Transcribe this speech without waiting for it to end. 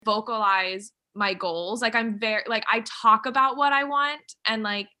vocalize my goals. Like I'm very, like I talk about what I want, and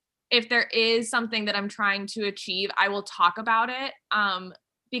like if there is something that I'm trying to achieve, I will talk about it.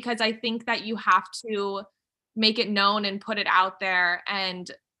 Because I think that you have to make it known and put it out there.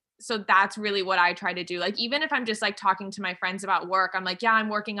 And so that's really what I try to do. Like even if I'm just like talking to my friends about work, I'm like, yeah, I'm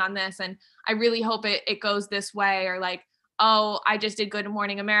working on this and I really hope it goes this way. Or like, oh, I just did Good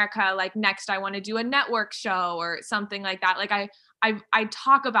Morning America. Like next I want to do a network show or something like that. Like I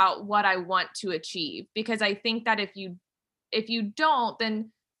talk about what I want to achieve, because I think that if you don't,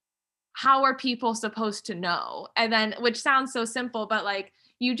 then how are people supposed to know? And then, which sounds so simple, but like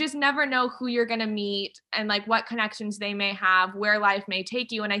you just never know who you're going to meet and like what connections they may have, where life may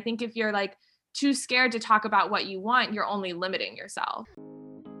take you. And I think if you're like too scared to talk about what you want, you're only limiting yourself.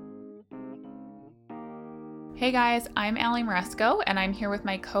 Hey guys, I'm Allie Maresco, and I'm here with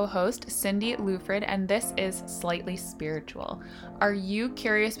my co-host, Cindy Lufrid, and this is Slightly Spiritual. Are you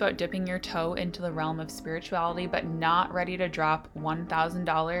curious about dipping your toe into the realm of spirituality, but not ready to drop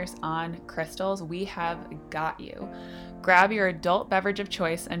 $1,000 on crystals? We have got you. Grab your adult beverage of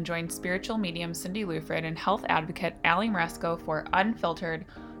choice and join spiritual medium Cindy Lufrid and health advocate Allie Maresco for unfiltered,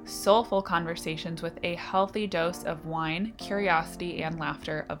 soulful conversations with a healthy dose of wine, curiosity, and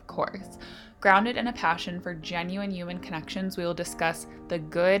laughter, of course. Grounded in a passion for genuine human connections, we will discuss the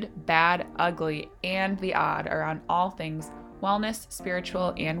good, bad, ugly, and the odd around all things wellness,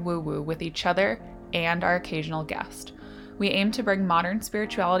 spiritual, and woo-woo with each other and our occasional guest. We aim to bring modern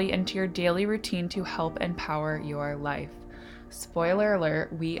spirituality into your daily routine to help empower your life. Spoiler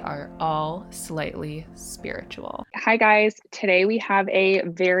alert, we are all slightly spiritual. Hi guys, today we have a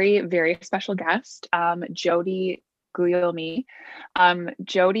very, very special guest, Jody Guglielmi.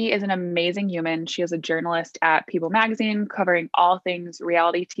 Jody is an amazing human. She is a journalist at People Magazine, covering all things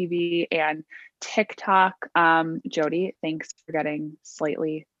reality TV and TikTok. Jody, thanks for getting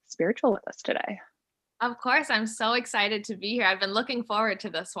slightly spiritual with us today. Of course, I'm so excited to be here. I've been looking forward to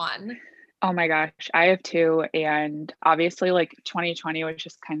this one. Oh my gosh, I have too. And obviously, like 2020 was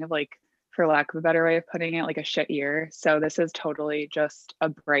just kind of like, for lack of a better way of putting it, like a shit year. So this is totally just a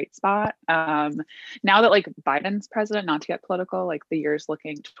bright spot. Now that like Biden's president, not to get political, like the year's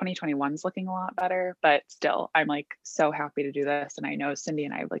looking, 2021's looking a lot better, but still, I'm like so happy to do this. And I know Cindy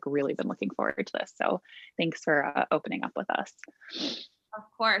and I have like really been looking forward to this. So thanks for opening up with us. Of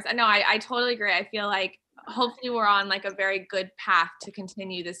course. I know I totally agree. I feel like hopefully we're on like a very good path to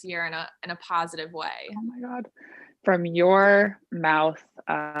continue this year in a positive way. Oh my God. From your mouth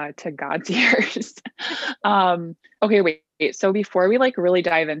to God's ears. Okay, wait. So before we like really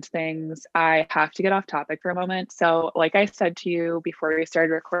dive into things, I have to get off topic for a moment. So like I said to you before we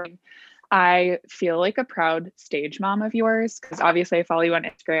started recording, I feel like a proud stage mom of yours because obviously I follow you on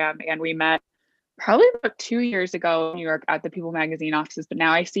Instagram and we met probably about 2 years ago in New York at the People Magazine offices. But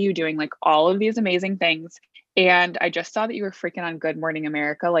now I see you doing like all of these amazing things. And I just saw that you were freaking on Good Morning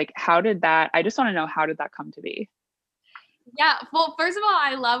America. Like, how did that, I just want to know, how did that come to be? Yeah. Well, first of all,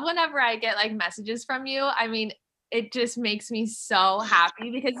 I love whenever I get like messages from you. I mean, it just makes me so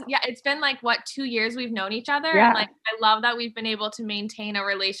happy because yeah, it's been like what 2 years we've known each other. Yeah. And like I love that we've been able to maintain a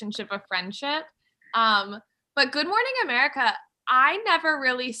relationship of friendship. But Good Morning America, I never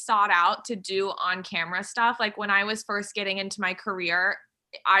really sought out to do on camera stuff. Like when I was first getting into my career,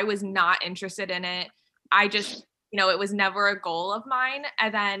 I was not interested in it. I just, it was never a goal of mine.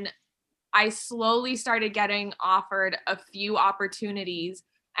 And then I slowly started getting offered a few opportunities.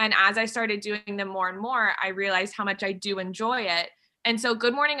 And as I started doing them more and more, I realized how much I do enjoy it. And so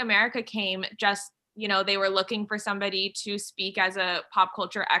Good Morning America came just, they were looking for somebody to speak as a pop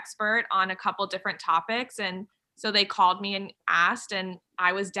culture expert on a couple different topics. And so they called me and asked, and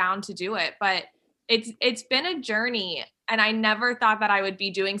I was down to do it. But it's been a journey. And I never thought that I would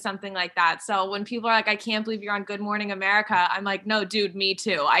be doing something like that. So when people are like, I can't believe you're on Good Morning America, I'm like, no, dude, me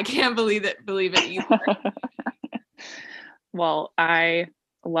too. I can't believe it either. Well, I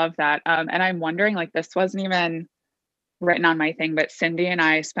love that. And I'm wondering, like, this wasn't even written on my thing, but Cindy and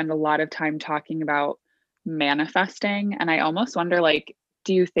I spend a lot of time talking about manifesting. And I almost wonder, like,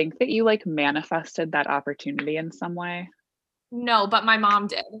 do you think that you like manifested that opportunity in some way? No, but my mom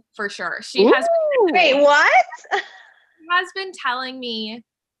did for sure. Wait, what? Has been telling me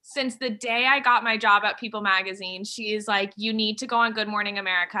since the day I got my job at People Magazine. She's like, you need to go on Good Morning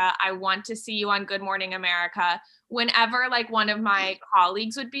America. I want to see you on Good Morning America. Whenever like one of my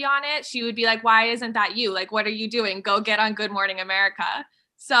colleagues would be on it, she would be like, why isn't that you? Like, what are you doing? Go get on Good Morning America.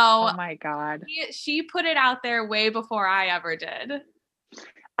 So oh my God. She put it out there way before I ever did.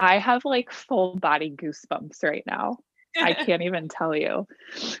 I have like full body goosebumps right now. I can't even tell you.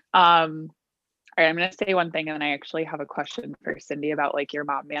 right, I'm going to say one thing and then I actually have a question for Cindy about like your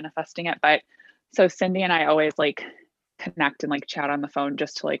mom manifesting it. But so Cindy and I always like connect and like chat on the phone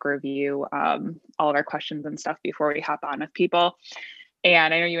just to like review all of our questions and stuff before we hop on with people.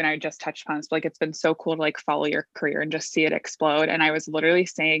 And I know you and I just touched upon this, but like it's been so cool to like follow your career and just see it explode. And I was literally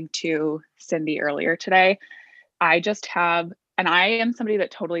saying to Cindy earlier today, I just have, and I am somebody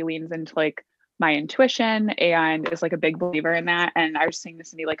that totally leans into like my intuition and is like a big believer in that. And I was saying to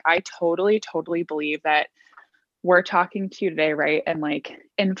Cindy, like, I totally believe that we're talking to you today, right? And like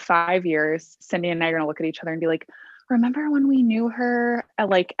in 5 years, Cindy and I are going to look at each other and be like, remember when we knew her at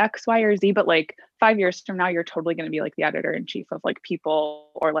like X, Y, or Z? But like 5 years from now, you're totally going to be like the editor in chief of like People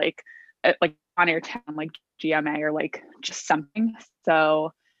or like like On Air Town, like GMA or like just something.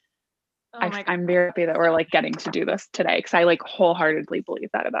 So I'm very happy that we're like getting to do this today because I like wholeheartedly believe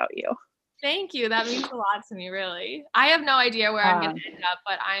that about you. Thank you. That means a lot to me, really. I have no idea where I'm going to end up,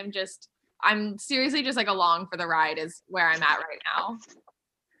 but I'm seriously just like along for the ride is where I'm at right now.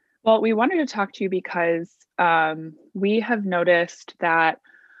 Well, we wanted to talk to you because we have noticed that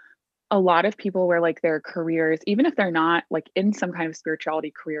a lot of people where like their careers, even if they're not like in some kind of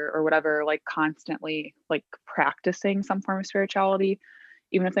spirituality career or whatever, like constantly like practicing some form of spirituality,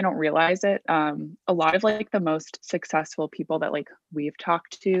 even if they don't realize it, a lot of like the most successful people that like we've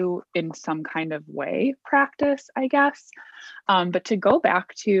talked to in some kind of way practice, I guess. But to go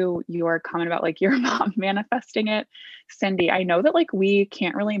back to your comment about like your mom manifesting it, Cindy, I know that like we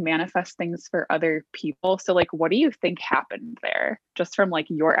can't really manifest things for other people. So like, what do you think happened there? Just from like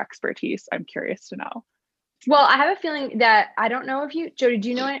your expertise, I'm curious to know. Well, I have a feeling that I don't know if you, Jody, do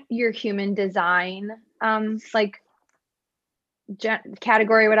you know what your human design like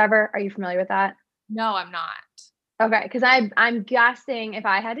category, whatever? Are you familiar with that? No, I'm not. Okay, because I'm guessing, if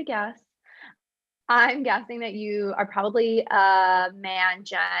I had to guess, I'm guessing that you are probably a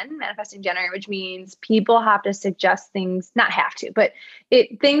manifesting generator, which means people have to suggest things, not have to, but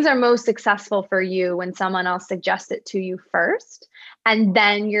things are most successful for you when someone else suggests it to you first, and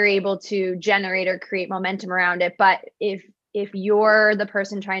then you're able to generate or create momentum around it. But if you're the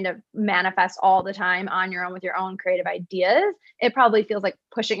person trying to manifest all the time on your own with your own creative ideas, it probably feels like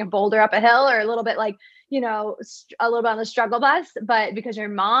pushing a boulder up a hill or a little bit like, a little bit on the struggle bus. But because your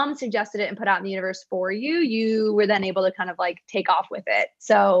mom suggested it and put out in the universe for you, you were then able to kind of like take off with it.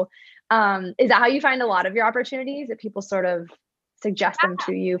 So is that how you find a lot of your opportunities, that people sort of suggest them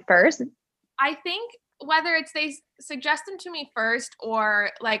to you first? I think whether it's they suggest them to me first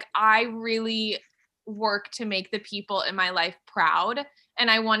or like I really work to make the people in my life proud,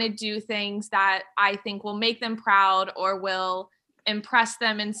 and I want to do things that I think will make them proud or will impress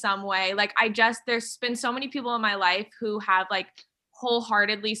them in some way. Like there's been so many people in my life who have like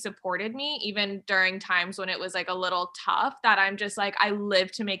wholeheartedly supported me even during times when it was like a little tough, that I'm just like, I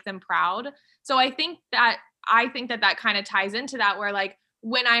live to make them proud. So I think that kind of ties into that, where like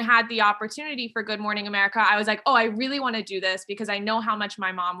when I had the opportunity for Good Morning America, I was like, oh, I really want to do this because I know how much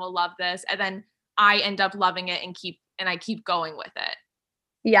my mom will love this. And then I end up loving it and I keep going with it.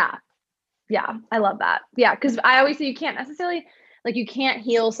 Yeah. Yeah. I love that. Yeah. Cause I always say you can't necessarily, like, you can't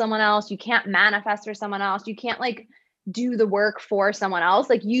heal someone else. You can't manifest for someone else. You can't like do the work for someone else.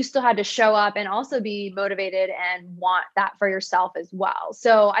 Like, you still had to show up and also be motivated and want that for yourself as well.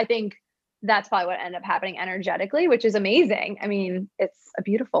 So I think that's probably what ended up happening energetically, which is amazing. I mean, it's a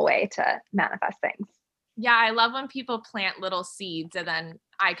beautiful way to manifest things. Yeah, I love when people plant little seeds and then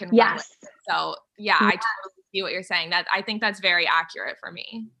I can yes. run with it. So yeah, I totally see what you're saying. That I think that's very accurate for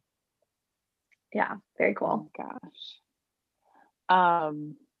me. Yeah, very cool. Oh gosh.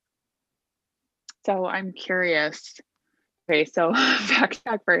 So I'm curious. Okay, so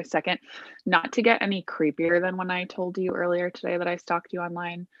backtrack for a second, not to get any creepier than when I told you earlier today that I stalked you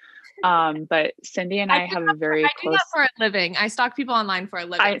online. But Cindy and I have a very close. I do that for a living. I stalk people online for a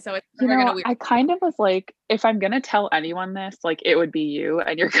living, so it's gonna weird. I kind of was like, if I'm gonna tell anyone this, like it would be you,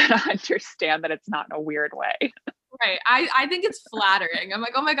 and you're gonna understand that it's not in a weird way. Right. I think it's flattering. I'm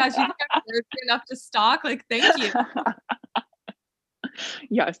like, oh my gosh, you think I'm worthy enough to stalk? Like, thank you.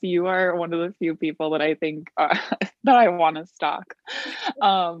 Yes, you are one of the few people that I think that I want to stalk.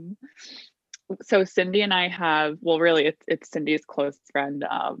 So Cindy and I have, well, really, it's Cindy's close friend,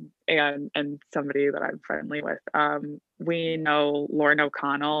 and somebody that I'm friendly with. We know Lauren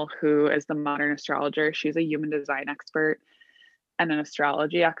O'Connell, who is the modern astrologer. She's a human design expert and an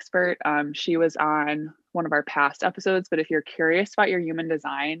astrology expert. She was on one of our past episodes, but if you're curious about your human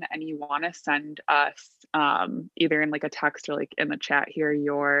design and you want to send us either in like a text or like in the chat here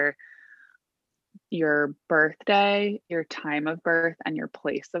your birthday, your time of birth, and your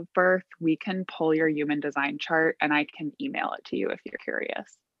place of birth, we can pull your human design chart and I can email it to you if you're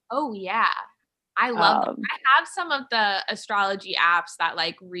curious. Oh yeah. I love them. Um, I have some of the astrology apps that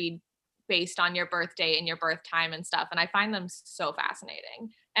like read based on your birth date and your birth time and stuff. And I find them so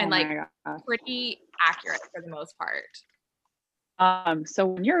fascinating and oh like my gosh. pretty accurate for the most part. So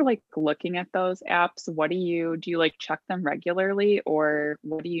when you're like looking at those apps, do you like check them regularly, or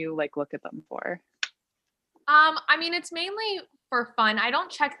what do you like look at them for? I mean, it's mainly for fun. I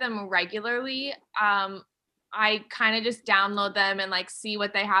don't check them regularly. I kind of just download them and like see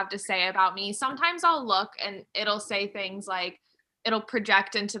what they have to say about me. Sometimes I'll look and it'll say things like it'll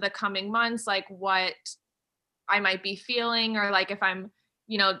project into the coming months, like what I might be feeling, or like if I'm,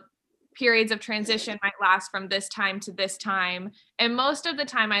 you know, periods of transition might last from this time to this time. And most of the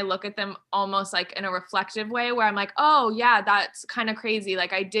time I look at them almost like in a reflective way where I'm like, oh yeah, that's kind of crazy.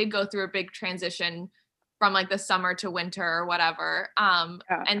 Like I did go through a big transition from like the summer to winter or whatever. Yeah.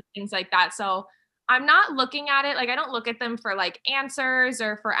 And things like that. So I'm not looking at it like I don't look at them for like answers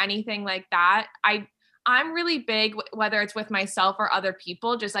or for anything like that. I'm really big, whether it's with myself or other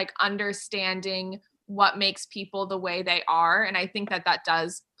people, just like understanding what makes people the way they are. And I think that that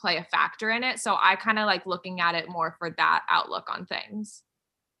does play a factor in it. So I kind of like looking at it more for that outlook on things.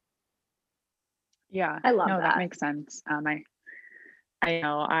 Yeah. I love No, that that. makes sense. I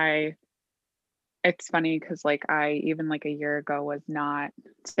know it's funny because like I even like a year ago was not.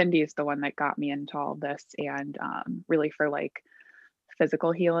 Cindy is the one that got me into all this, and really for like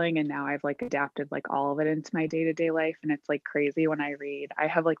physical healing, and now I've like adapted like all of it into my day-to-day life, and it's like crazy when I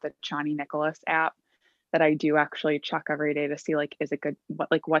have like the Chani Nicholas app that I do actually check every day to see like is it good,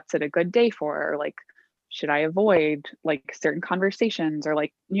 what's it a good day for, or like should I avoid like certain conversations, or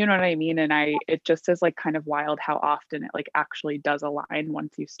like you know what I mean. And it just is like kind of wild how often it like actually does align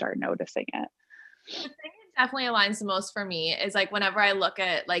once you start noticing it. The thing that definitely aligns the most for me is like whenever I look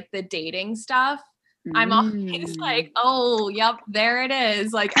at like the dating stuff, I'm always like, Mm. oh, yep, there it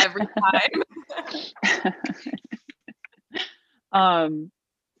is, like every time.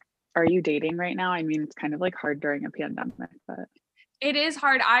 Are you dating right now? I mean, it's kind of like hard during a pandemic, but It is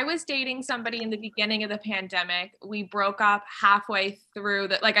hard. I was dating somebody in the beginning of the pandemic. We broke up halfway through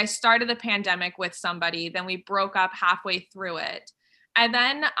like I started the pandemic with somebody, then we broke up halfway through it. And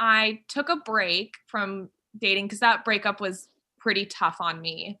then I took a break from dating because that breakup was pretty tough on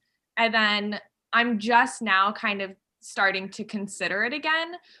me. And then I'm just now kind of starting to consider it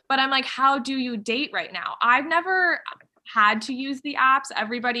again. But I'm like, how do you date right now? I've never had to use the apps.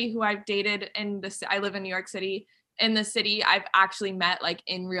 Everybody who I've dated I live in New York City, in the city I've actually met like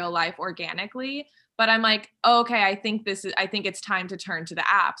in real life organically. But I'm like, oh, okay, I think it's time to turn to the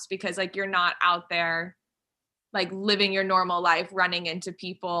apps because like you're not out there like living your normal life, running into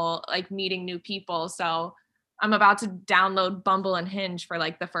people, like meeting new people. So I'm about to download Bumble and Hinge for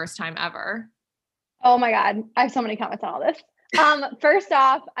like the first time ever. Oh my God. I have so many comments on all this. First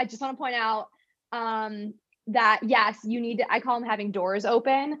off, I just want to point out that yes, I call them having doors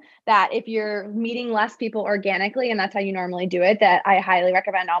open, that if you're meeting less people organically, and that's how you normally do it, that I highly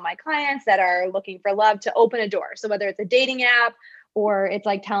recommend all my clients that are looking for love to open a door. So whether it's a dating app or it's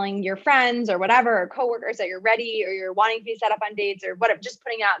like telling your friends or whatever, or coworkers that you're ready or you're wanting to be set up on dates or whatever, just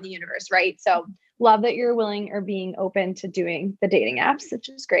putting it out in the universe, right? So love that you're willing or being open to doing the dating apps, which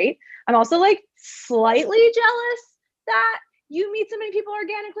is great. I'm also like slightly jealous that you meet so many people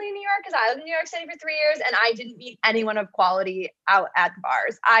organically in New York, because I lived in New York City for 3 years and I didn't meet anyone of quality out at the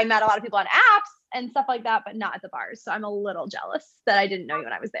bars. I met a lot of people on apps and stuff like that, but not at the bars. So I'm a little jealous that I didn't know you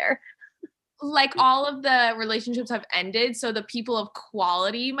when I was there. Like all of the relationships have ended, so the people of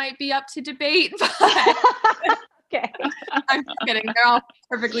quality might be up to debate. But Okay. I'm just kidding. They're all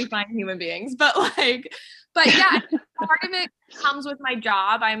perfectly fine human beings. But yeah, part of it comes with my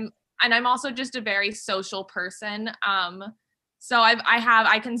job. I'm also just a very social person. So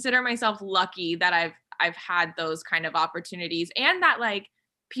I consider myself lucky that I've had those kind of opportunities, and that like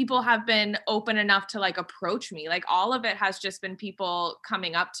people have been open enough to like approach me. Like all of it has just been people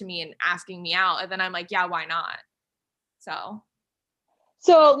coming up to me and asking me out. And then I'm like, yeah, why not? So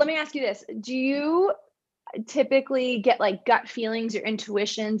let me ask you this. Do you typically get like gut feelings or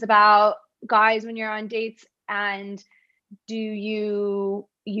intuitions about guys when you're on dates? And do you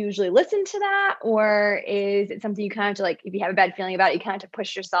usually listen to that, or is it something you kind of to like, if you have a bad feeling about it, you kind of have to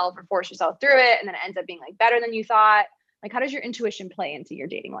push yourself or force yourself through it, and then it ends up being like better than you thought? Like, how does your intuition play into your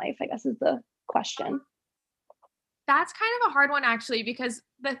dating life, I guess is the question. That's kind of a hard one actually, because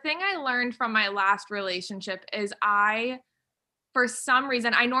the thing I learned from my last relationship is for some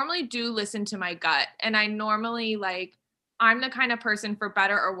reason, I normally do listen to my gut, and I normally like, I'm the kind of person, for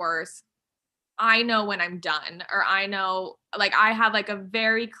better or worse, I know when I'm done, or I know, like, I have like a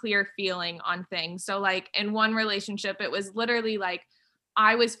very clear feeling on things. So like in one relationship, it was literally like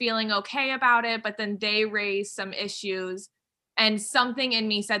I was feeling okay about it, but then they raised some issues and something in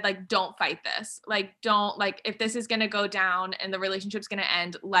me said like, don't fight this. Like, don't like, if this is going to go down and the relationship's going to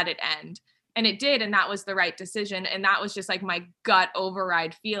end, let it end. And it did. And that was the right decision. And that was just like my gut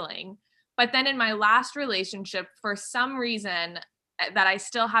override feeling. But then in my last relationship, for some reason that I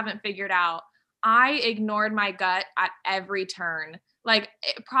still haven't figured out, I ignored my gut at every turn. Like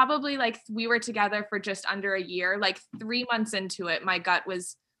probably like we were together for just under a year, like 3 months into it, my gut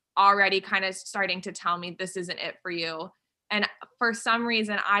was already kind of starting to tell me this isn't it for you. And for some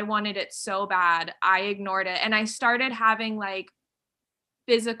reason, I wanted it so bad. I ignored it. And I started having like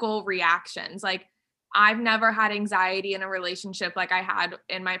physical reactions. Like I've never had anxiety in a relationship like I had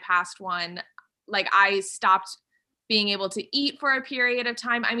in my past one. Like I stopped being able to eat for a period of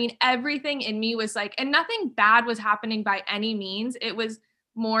time. I mean, everything in me was like, and nothing bad was happening by any means. It was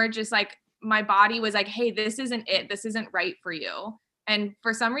more just like my body was like, hey, this isn't it. This isn't right for you. And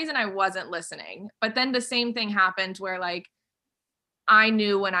for some reason, I wasn't listening. But then the same thing happened where like I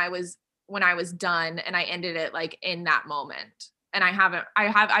knew when I was done and I ended it like in that moment. And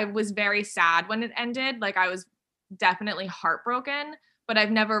I was very sad when it ended. Like I was definitely heartbroken, but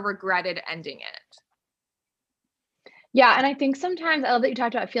I've never regretted ending it. Yeah. And I think sometimes I love that you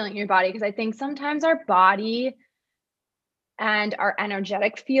talked about feeling your body, because I think sometimes our body and our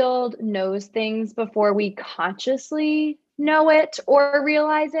energetic field knows things before we consciously know it or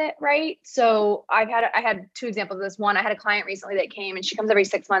realize it, right? So I had two examples of this. One, I had a client recently that came, and she comes every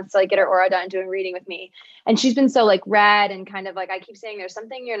 6 months to like get her aura done, doing reading with me. And she's been so like red and kind of like, I keep saying there's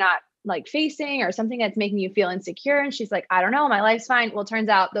something you're not like facing or something that's making you feel insecure. And she's like, I don't know, my life's fine. Well, turns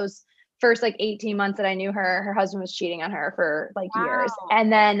out those first like 18 months that I knew her, her husband was cheating on her for like years.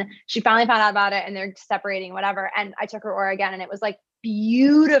 And then she finally found out about it and they're separating, whatever. And I took her aura again, and it was like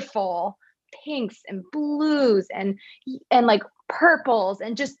beautiful pinks and blues and like purples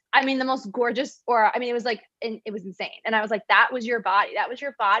and just, I mean, the most gorgeous aura. I mean, it was like, it was insane. And I was like, that was your body. That was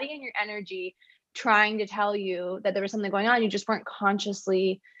your body and your energy trying to tell you that there was something going on. You just weren't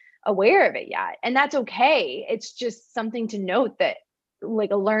consciously aware of it yet. And that's okay. It's just something to note, that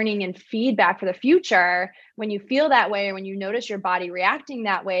like a learning and feedback for the future. When you feel that way, or when you notice your body reacting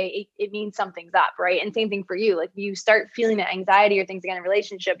that way, it means something's up, right? And same thing for you. Like you start feeling that anxiety or things again in a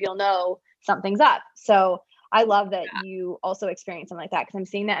relationship, you'll know something's up. So I love that you also experience something like that, because I'm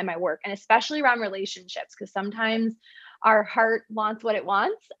seeing that in my work, and especially around relationships, because sometimes our heart wants what it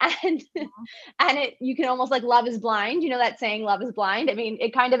wants, and and it, you can almost like, love is blind. You know that saying, love is blind? I mean,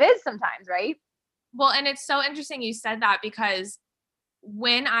 it kind of is sometimes, right? Well, and it's so interesting you said that, because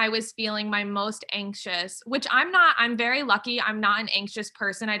when I was feeling my most anxious, which I'm very lucky. I'm not an anxious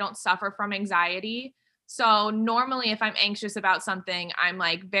person. I don't suffer from anxiety. So normally if I'm anxious about something, I'm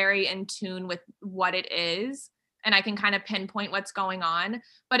like very in tune with what it is, and I can kind of pinpoint what's going on.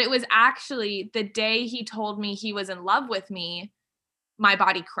 But it was actually the day he told me he was in love with me, my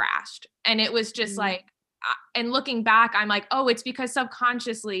body crashed. And it was just like, and looking back, I'm like, oh, it's because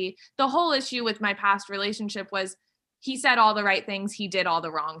subconsciously the whole issue with my past relationship was he said all the right things, he did all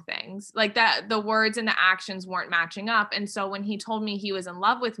the wrong things. Like that, the words and the actions weren't matching up. And so when he told me he was in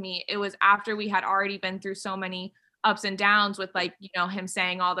love with me, it was after we had already been through so many ups and downs with like, you know, him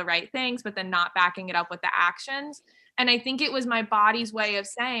saying all the right things, but then not backing it up with the actions. And I think it was my body's way of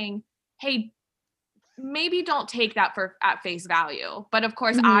saying, hey, maybe don't take that at face value. But of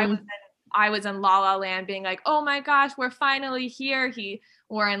course, I was in La La Land being like, oh my gosh, we're finally here.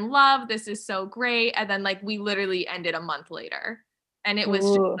 We're in love. This is so great. And then like, we literally ended a month later. And it was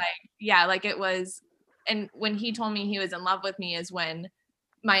just like, yeah, like it was. And when he told me he was in love with me is when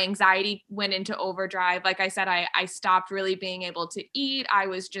my anxiety went into overdrive. Like I said, I stopped really being able to eat. I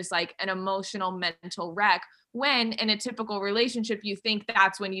was just like an emotional, mental wreck. When in a typical relationship, you think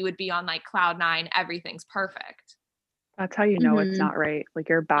that's when you would be on like cloud nine, everything's perfect. That's how you know it's not right. Like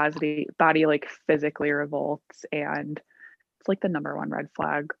your body like physically revolts, and it's like the number one red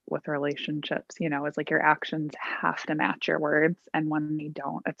flag with relationships, you know, it's like your actions have to match your words. And when they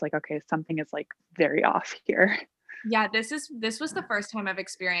don't, it's like, okay, something is like very off here. Yeah, this was the first time I've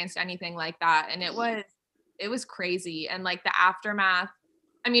experienced anything like that. And it was crazy. And like the aftermath,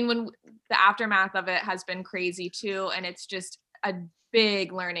 I mean, when the aftermath of it has been crazy too. And it's just a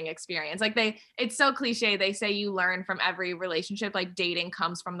big learning experience. Like it's so cliche. They say you learn from every relationship, like dating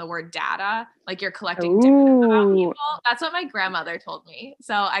comes from the word data, like you're collecting data about people. That's what my grandmother told me.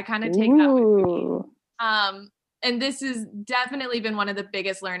 So I kind of take that with me. And this has definitely been one of the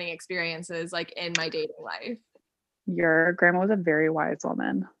biggest learning experiences like in my dating life. Your grandma was a very wise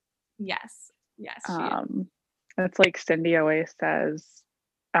woman. Yes. Yes. It's like Cindy always says,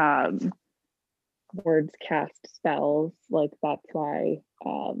 words cast spells. Like that's why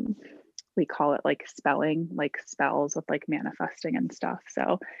we call it like spelling, like spells with like manifesting and stuff.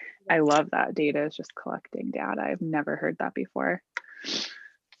 So I love that data is just collecting data. I've never heard that before.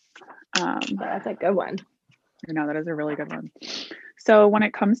 That's a good one. No, that is a really good one. So when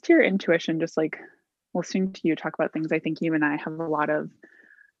it comes to your intuition, just like listening to you talk about things, I think you and I have a lot of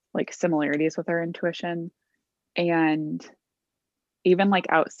like similarities with our intuition. And even like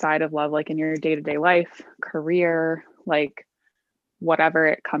outside of love, like in your day-to-day life, career, like whatever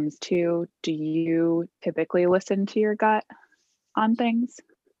it comes to, do you typically listen to your gut on things?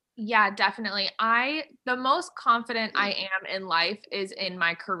 Yeah, definitely. The most confident I am in life is in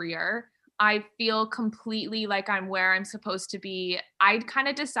my career. I feel completely like I'm where I'm supposed to be. I kind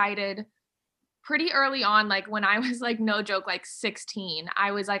of decided pretty early on, like when I was like, no joke, like 16,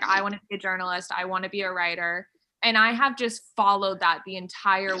 I was like, I want to be a journalist. I want to be a writer. And I have just followed that the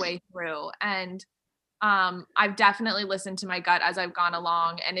entire way through. And I've definitely listened to my gut as I've gone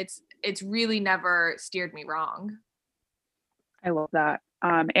along, and it's really never steered me wrong. I love that.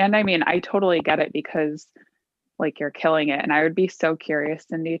 And I mean, I totally get it because like you're killing it. And I would be so curious,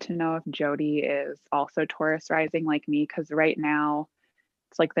 Cindy, to know if Jody is also Taurus rising like me, because right now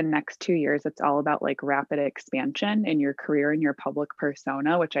it's like the next 2 years, it's all about like rapid expansion in your career and your public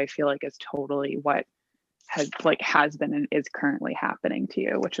persona, which I feel like is totally what has been and is currently happening to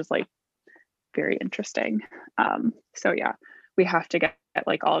you, which is like very interesting. So yeah, we have to get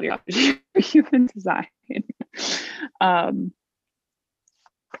like all of your human design.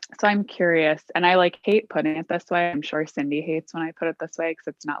 So I'm curious, and I like hate putting it this way. I'm sure Cindy hates when I put it this way because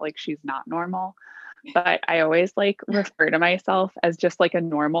it's not like she's not normal, but I always like refer to myself as just like a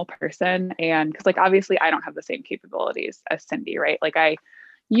normal person. And because like obviously I don't have the same capabilities as Cindy, right? Like I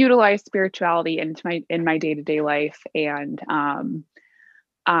utilize spirituality in my day-to-day life, and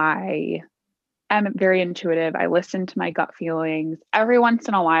I am very intuitive. I listen to my gut feelings. Every once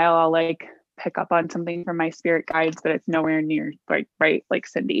in a while I'll like pick up on something from my spirit guides, but it's nowhere near like right like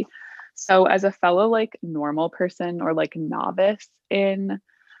Cindy. So as a fellow like normal person or like novice in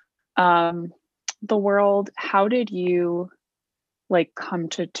the world, how did you like come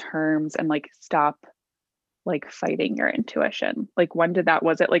to terms and like stop like fighting your intuition? Like when did that,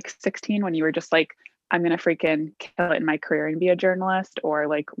 was it like 16 when you were just like, I'm gonna freaking kill it in my career and be a journalist? Or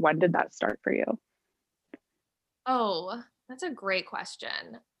like when did that start for you? Oh, that's a great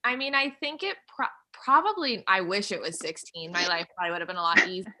question. I mean, I think it probably, I wish it was 16. My life probably would have been a lot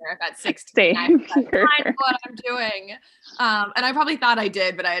easier if at 16 I Same was like, here. I know what I'm doing. And I probably thought I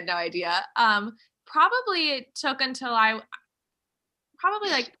did, but I had no idea. Probably it took until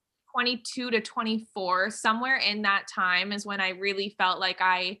probably like 22 to 24, somewhere in that time is when I really felt like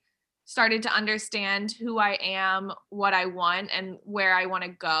I started to understand who I am, what I want, and where I want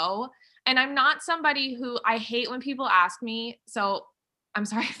to go. And I'm not somebody who, I hate when people ask me, so I'm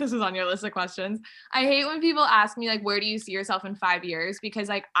sorry if this is on your list of questions. I hate when people ask me like, where do you see yourself in 5 years? Because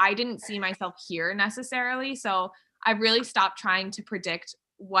like I didn't see myself here necessarily. So I really stopped trying to predict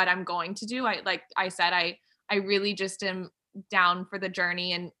what I'm going to do. Like I said, I really just am down for the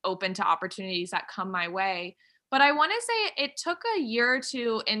journey and open to opportunities that come my way. But I want to say it took a year or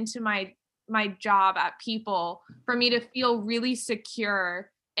two into my job at People for me to feel really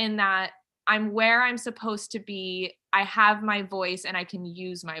secure in that I'm where I'm supposed to be. I have my voice and I can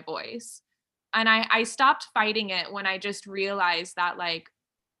use my voice. And I stopped fighting it when I just realized that like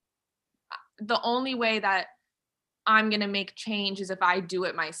the only way that I'm going to make change is if I do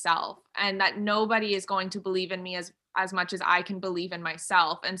it myself, and that nobody is going to believe in me as much as I can believe in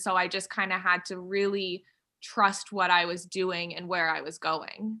myself. And so I just kind of had to really trust what I was doing and where I was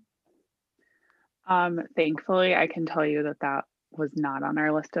going. Thankfully, I can tell you that that was not on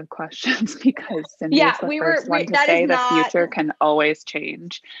our list of questions because Cindy is the first one to say the future can always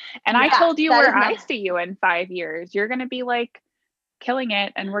change. And I told you where I see you in 5 years. You're going to be like killing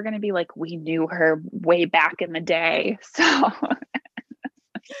it, and we're going to be like, we knew her way back in the day. So I'm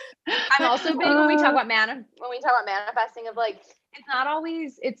also big when we talk about manifesting of like, it's not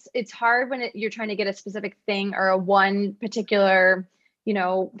always, it's hard when you're trying to get a specific thing or a one particular,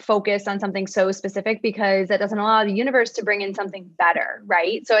 focus on something so specific, because that doesn't allow the universe to bring in something better.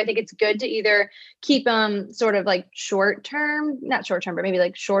 Right. So I think it's good to either keep them sort of like not short term, but maybe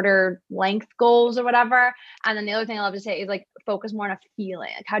like shorter length goals or whatever. And then the other thing I love to say is like, focus more on a feeling.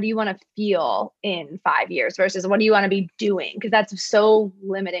 Like, how do you want to feel in 5 years versus what do you want to be doing? Because that's so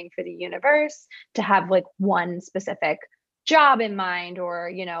limiting for the universe to have like one specific job in mind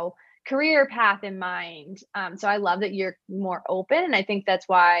or, career path in mind. So I love that you're more open. And I think that's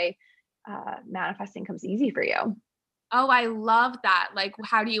why manifesting comes easy for you. Oh, I love that. Like,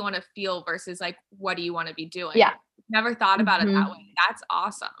 how do you want to feel versus like, what do you want to be doing? Yeah. Never thought about it Mhm. that way. That's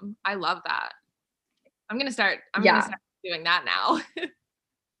awesome. I love that. I'm going to start Yeah. doing that now.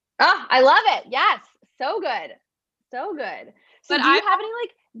 Oh, I love it. Yes. So good. So good. So But do you have any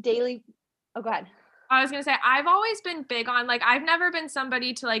like daily, oh, go ahead. I was going to say, I've always been big on like, I've never been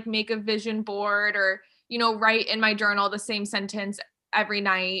somebody to like make a vision board or, write in my journal the same sentence every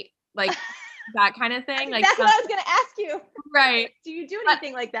night, like that kind of thing. Like, That's what I was going to ask you. right. Do you do But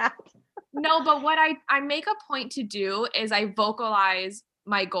anything like that? no, but what I make a point to do is I vocalize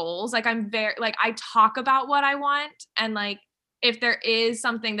my goals. Like I'm very like I talk about what I want, and like if there is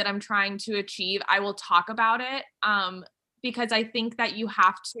something that I'm trying to achieve, I will talk about it. Because I think that you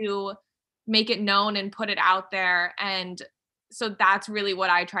have to make it known and put it out there. And so that's really what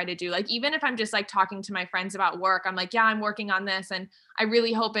I try to do. Like even if I'm just like talking to my friends about work, I'm like, yeah, I'm working on this and I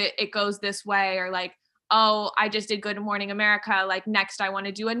really hope it goes this way, or like, oh, I just did Good Morning America. Like next I want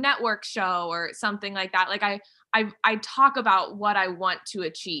to do a network show or something like that. Like I talk about what I want to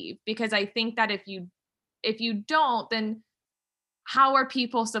achieve, because I think that if you don't, then how are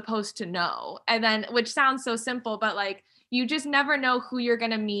people supposed to know? And then, which sounds so simple, but like you just never know who you're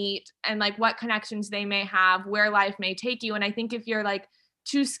going to meet and like what connections they may have, where life may take you. And I think if you're like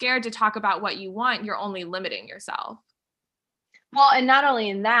too scared to talk about what you want, you're only limiting yourself. Well, and not only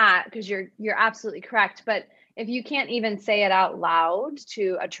in that, because you're absolutely correct, but if you can't even say it out loud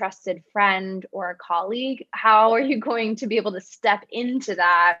to a trusted friend or a colleague, how are you going to be able to step into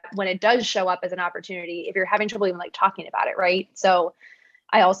that when it does show up as an opportunity if you're having trouble even like talking about it, right? So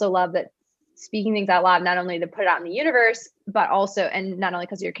I also love that speaking things out loud, not only to put it out in the universe, but also, and not only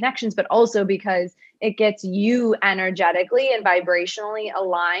because of your connections, but also because it gets you energetically and vibrationally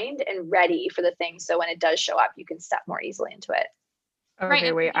aligned and ready for the thing. So when it does show up, you can step more easily into it. Right.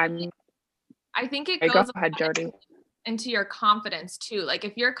 Okay, wait, I think it go goes ahead, Jody. into your confidence too. Like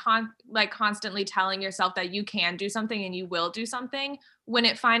if you're constantly telling yourself that you can do something and you will do something, when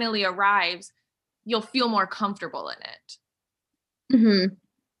it finally arrives, you'll feel more comfortable in it. Mm-hmm.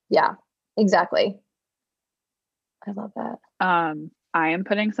 Yeah, exactly. I love that. I am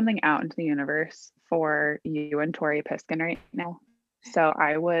putting something out into the universe for you and Tori Piskin right now. So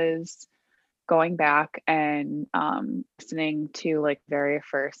I was going back and listening to like very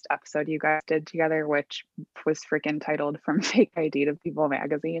first episode you guys did together, which was freaking titled From Fake ID to People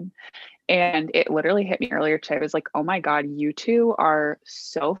magazine. And it literally hit me earlier today. I was like, oh my God, you two are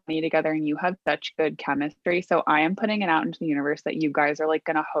so funny together and you have such good chemistry. So I am putting it out into the universe that you guys are like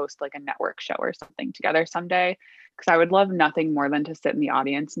going to host like a network show or something together someday. Cause I would love nothing more than to sit in the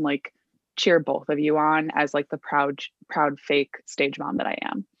audience and like cheer both of you on as like the proud fake stage mom that I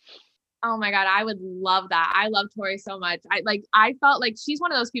am. Oh my God, I would love that. I love Tori so much. I felt like she's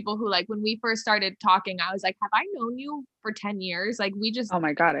one of those people who like when we first started talking, I was like, have I known you for 10 years? Like we just Oh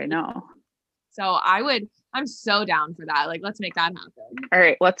my God, I know. So I'm so down for that. Like let's make that happen. All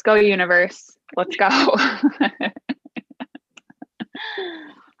right, let's go universe. Let's go.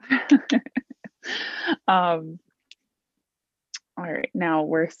 All right, now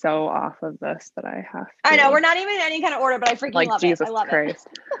we're so off of this that I have to. I know we're not even in any kind of order, but I freaking like love Jesus it. I love Christ.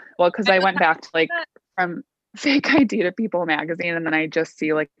 it. Well, because I went back to like from Fake ID to People magazine, and then I just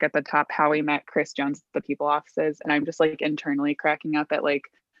see like at the top how we met Chris Jones at the People offices, and I'm just like internally cracking up at like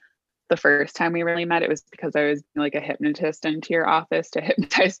the first time we really met, it was because I was like a hypnotist into your office to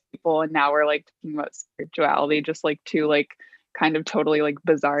hypnotize people, and now we're like talking about spirituality, just like two like kind of totally like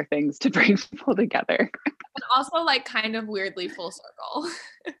bizarre things to bring people together. But also like kind of weirdly full circle.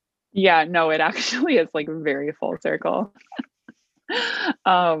 Yeah, no, it actually is like very full circle.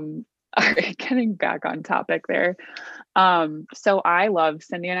 All right, getting back on topic there. So I love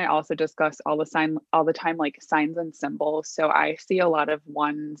Cindy and I also discuss all the time like signs and symbols. So I see a lot of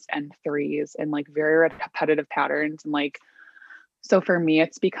 1s and 3s and like very repetitive patterns, and like so for me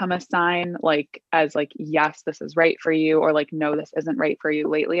it's become a sign like as like yes, this is right for you, or like no, this isn't right for you.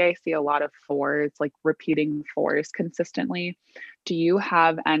 Lately I see a lot of 4s, like repeating 4s consistently. Do you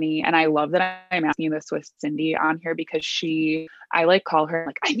have any? And I love that I'm asking this with Cindy on here because I like call her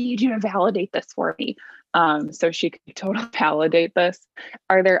like, I need you to validate this for me. So she can totally validate this.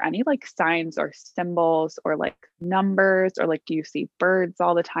 Are there any like signs or symbols or like numbers, or like do you see birds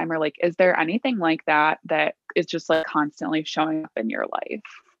all the time, or like is there anything like that that is just like constantly showing up in your life?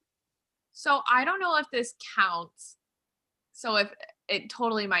 So I don't know if this counts. So if it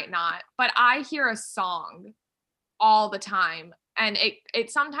totally might not, but I hear a song all the time, and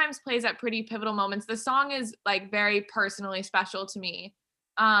it sometimes plays at pretty pivotal moments. The song is like very personally special to me.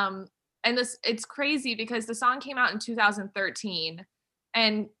 And it's crazy because the song came out in 2013,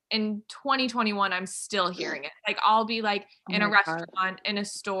 And in 2021, I'm still hearing it. Like I'll be like in a restaurant, in a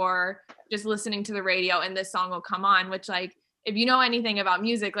store, just listening to the radio, and this song will come on, which like, if you know anything about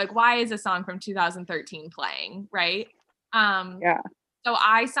music, like why is a song from 2013 playing, right? Yeah. So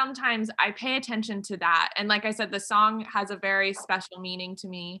I pay attention to that. And like I said, the song has a very special meaning to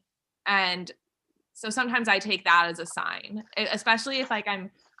me. And so sometimes I take that as a sign, especially if like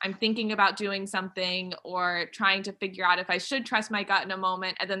I'm thinking about doing something or trying to figure out if I should trust my gut in a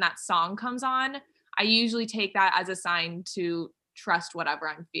moment, and then that song comes on. I usually take that as a sign to trust whatever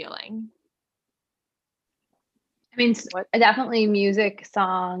I'm feeling. I mean, definitely music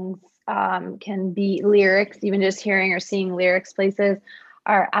songs can be lyrics, even just hearing or seeing lyrics places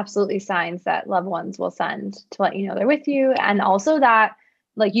are absolutely signs that loved ones will send to let you know they're with you. And also that,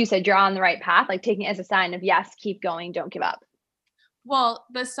 like you said, you're on the right path, like taking it as a sign of, yes, keep going, don't give up. Well,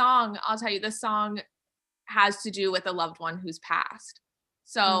 I'll tell you, the song has to do with a loved one who's passed.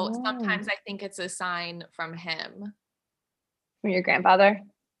 So sometimes I think it's a sign from him. From your grandfather?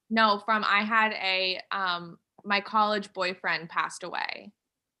 No, I had my college boyfriend passed away.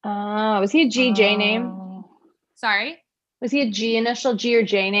 Oh, was he a J name? Sorry? Was he a G initial, G or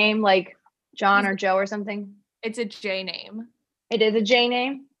J name, like John or Joe or something? It's a J name. It is a J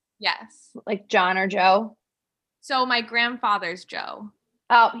name? Yes. Like John or Joe? So my grandfather's Joe.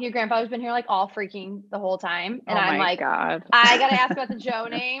 Oh, your grandfather's been here like all freaking the whole time. And I'm like, God. I got to ask about the Joe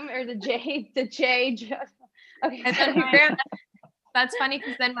name or the J Joe. Okay. And then that's funny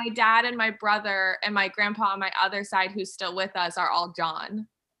because then my dad and my brother and my grandpa on my other side, who's still with us, are all John.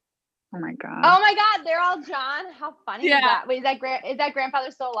 Oh my God. Oh my God. They're all John. How funny is that? Wait, is that grandfather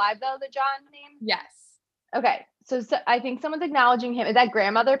still alive though? The John name? Yes. Okay. So I think someone's acknowledging him. Is that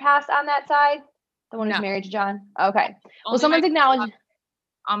grandmother passed on that side? The one who's married to John? Okay. Well, someone's acknowledging.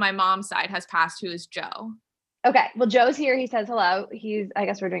 On my mom's side has passed, who is Joe. Okay. Well, Joe's here. He says hello. I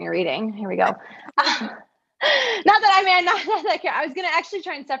guess we're doing a reading. Here we go. Not that I was going to actually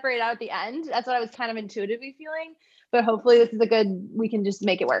try and separate out at the end. That's what I was kind of intuitively feeling, but hopefully this is we can just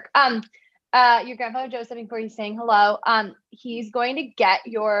make it work. Your grandfather Joe stepping forward, he's saying hello. He's going to get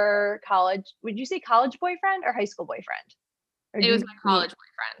your would you say college boyfriend or high school boyfriend? It was my college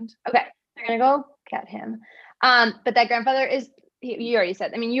boyfriend. Okay. They're going to go get him. But that grandfather you already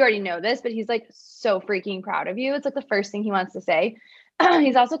said, I mean, you already know this, but he's like so freaking proud of you. It's like the first thing he wants to say.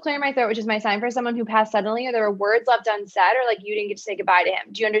 He's also clearing my throat, which is my sign for someone who passed suddenly, or there were words left unsaid, or like you didn't get to say goodbye to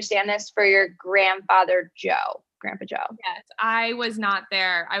him. Do you understand this for your grandfather, Grandpa Joe? Yes, I was not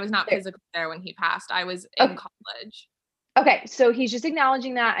there. I was not physically there when he passed. I was in college. Okay, so he's just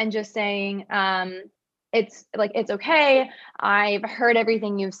acknowledging that and just saying, it's okay. I've heard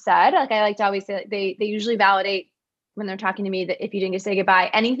everything you've said. Like I like to always say, they usually validate when they're talking to me that if you didn't get to say goodbye,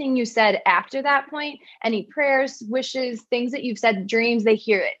 anything you said after that point, any prayers, wishes, things that you've said, dreams, they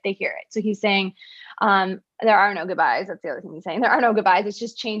hear it. So he's saying, there are no goodbyes. That's the other thing he's saying. There are no goodbyes. It's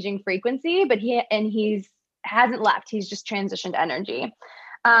just changing frequency, but he's hasn't left. He's just transitioned energy.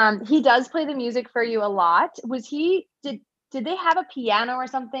 He does play the music for you a lot. Did they have a piano or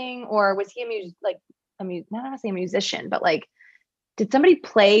something? Or was he not want to say a musician, but like, did somebody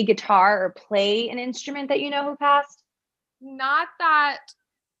play guitar or play an instrument that you know who passed? Not that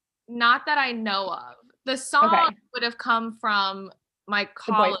I know of. The song would have come from my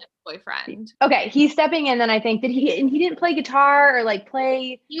college boyfriend. Okay, he's stepping in. Then I think he didn't play guitar or like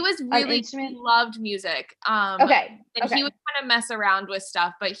play. He was really he loved music. He would kind of mess around with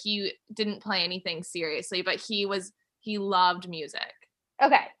stuff, but he didn't play anything seriously. But he loved music.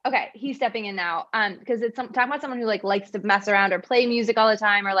 Okay. He's stepping in now. Because it's talking about someone who like likes to mess around or play music all the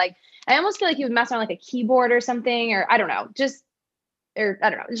time, or like I almost feel like he would mess around like a keyboard or something, or I don't know. It's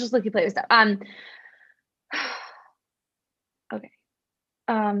just like he plays with stuff. Okay.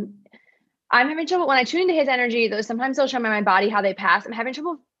 I'm having trouble when I tune into his energy, though. Sometimes they'll show me my body how they pass. I'm having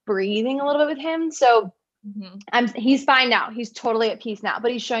trouble breathing a little bit with him. So he's fine now. He's totally at peace now,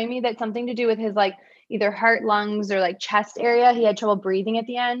 but he's showing me that something to do with his like either heart, lungs, or like chest area. He had trouble breathing at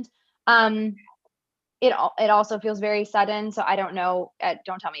the end. It also feels very sudden. So I don't know.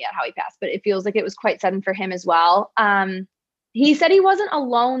 Don't tell me yet how he passed, but it feels like it was quite sudden for him as well. He said he wasn't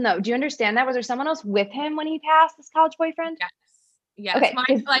alone though. Do you understand that? Was there someone else with him when he passed, this college boyfriend? Yes. Okay.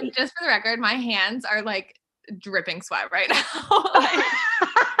 Just for the record, my hands are like dripping sweat right now.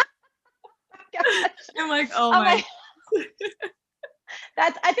 I'm like, oh my.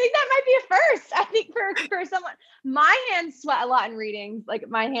 I think that might be a first. I think for someone, my hands sweat a lot in readings. Like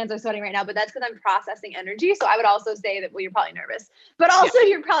my hands are sweating right now, but that's because I'm processing energy. So I would also say that, well, you're probably nervous, but also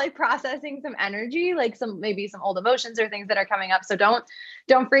you're probably processing some energy, like maybe some old emotions or things that are coming up. So don't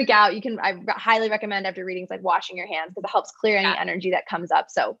freak out. I highly recommend after readings, like washing your hands, because it helps clear any energy that comes up.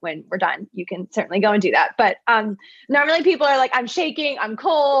 So when we're done, you can certainly go and do that. But normally people are like, I'm shaking, I'm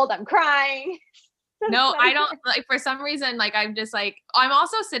cold, I'm crying. No, I don't, like, for some reason, like, I'm just like, I'm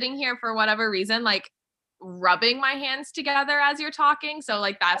also sitting here for whatever reason, like rubbing my hands together as you're talking. So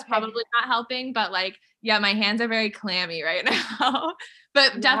like, that's probably not helping, but like, yeah, my hands are very clammy right now,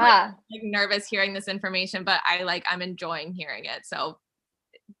 but definitely like nervous hearing this information, but I'm enjoying hearing it. So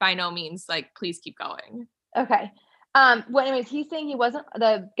by no means, like, please keep going. Okay. Well, anyways, he's saying he wasn't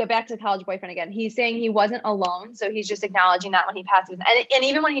get back to the college boyfriend again. He's saying he wasn't alone. So he's just acknowledging that when he passes. And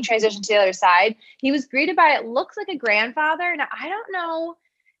even when he transitioned to the other side, he was greeted by, it looks like a grandfather. Now, I don't know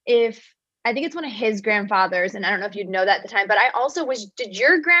I think it's one of his grandfathers. And I don't know if you'd know that at the time, but I also did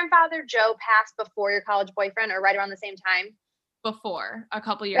your grandfather, Joe, pass before your college boyfriend or right around the same time? Before, a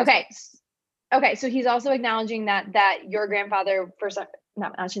couple years. Okay. Okay. So he's also acknowledging that your grandfather,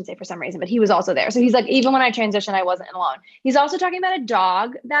 I shouldn't say for some reason, but he was also there. So he's like, even when I transitioned, I wasn't alone. He's also talking about a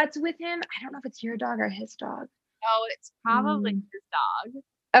dog that's with him. I don't know if it's your dog or his dog. Oh, it's probably his dog.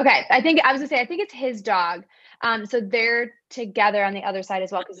 Okay. I think it's his dog. So they're together on the other side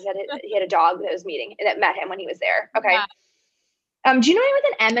as well, because he had a dog that met him when he was there. Okay. Yeah. Do you know anyone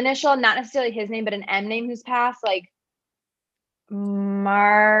with an M initial? Not necessarily his name, but an M name who's passed? Like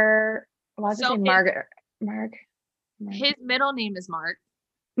Mark. His middle name is Mark.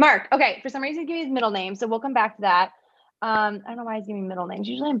 Mark. Okay. For some reason, give me his middle name. So we'll come back to that. I don't know why he's giving me middle names.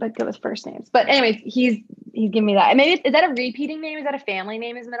 Usually I'm good with first names. But anyways, he's giving me that. And maybe is that a repeating name? Is that a family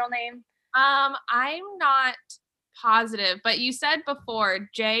name, his middle name? I'm not positive, but you said before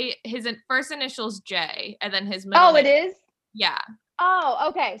J, his first initial's J, and then his middle name. It is? Yeah. Oh,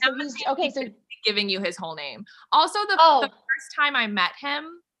 okay. So So giving you his whole name. Also, the first time I met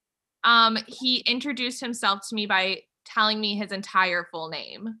him, he introduced himself to me by telling me his entire full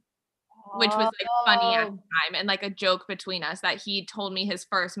name, which was like funny at the time and like a joke between us that he told me his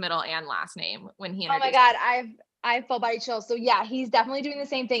first, middle, and last name when he introduced. Oh my God, I have full body chills. So yeah, he's definitely doing the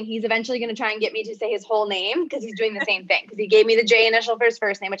same thing. He's eventually going to try and get me to say his whole name, because he's doing the same thing, because he gave me the J initial for his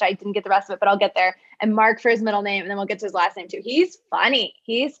first name, which I didn't get the rest of it, but I'll get there, and Mark for his middle name, and then we'll get to his last name too. He's funny.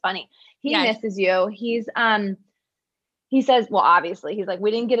 He misses you. He says, well, obviously he's like,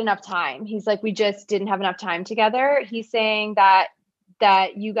 we didn't get enough time. He's like, we just didn't have enough time together. He's saying that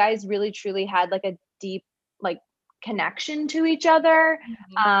you guys really truly had like a deep like connection to each other.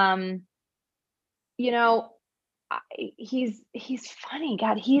 Mm-hmm. He's funny.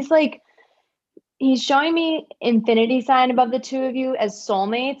 God, he's showing me infinity sign above the two of you as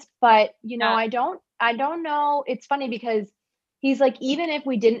soulmates, but I don't know. It's funny because he's like, even if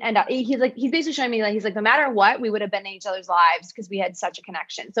we didn't end up, he's basically showing me that he's like, no matter what, we would have been in each other's lives because we had such a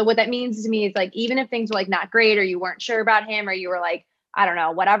connection. So what that means to me is like, even if things were like not great, or you weren't sure about him, or you were like, I don't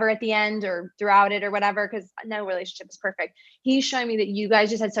know, whatever at the end or throughout it or whatever, because no relationship is perfect. He's showing me that you guys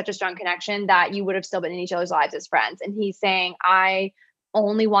just had such a strong connection that you would have still been in each other's lives as friends. And he's saying, I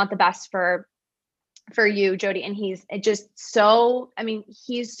only want the best for you, Jody. And he's just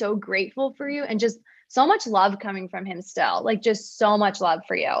he's so grateful for you, and just so much love coming from him still, like just so much love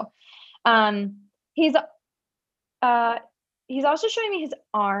for you. He's also showing me his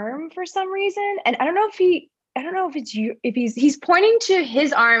arm for some reason. And I don't know if it's you, if he's pointing to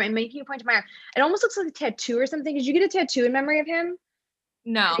his arm and making you point to my arm. It almost looks like a tattoo or something. Did you get a tattoo in memory of him?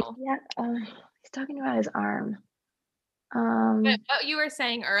 No. Yeah. He's talking about his arm. But what you were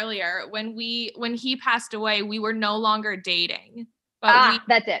saying earlier, when he passed away, we were no longer dating. But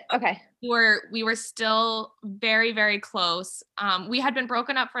that's it. Okay. We were still very, very close. We had been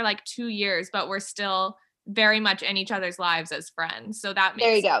broken up for like 2 years, but we're still very much in each other's lives as friends. So that makes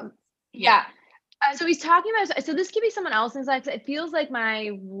there you go. Yeah. So he's talking about, so this could be someone else's life. It feels like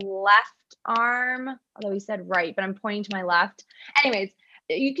my left arm, although he said right, but I'm pointing to my left. Anyways,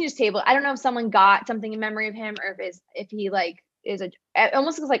 you can just table. I don't know if someone got something in memory of him, or if he like it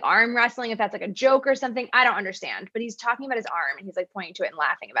almost looks like arm wrestling, if that's like a joke or something. I don't understand, but he's talking about his arm and he's like pointing to it and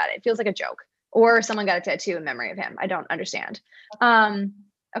laughing about it. It feels like a joke, or someone got a tattoo in memory of him. I don't understand.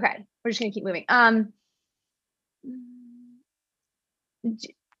 Okay, we're just gonna keep moving.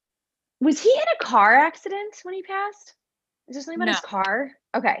 Was he in a car accident when he passed? Is there something about his car?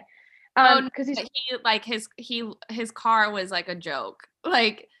 Okay. Because his car was like a joke.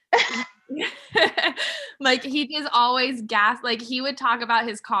 Like Like he just always like he would talk about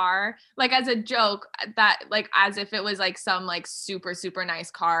his car like as a joke that like as if it was like some like super super nice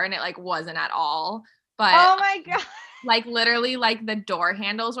car and it like wasn't at all. But Oh my God. like literally like the door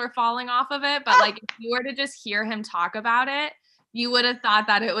handles were falling off of it. But like if you were to just hear him talk about it, you would have thought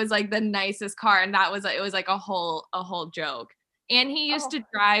that it was like the nicest car. And that was it was like a whole joke. And he used to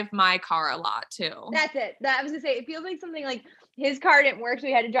drive my car a lot too. That's it. That I was gonna say, it feels like something like his car didn't work, so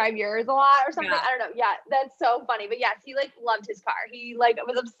he had to drive yours a lot or something. Yeah. I don't know. Yeah, that's so funny. But yes, he like loved his car. He like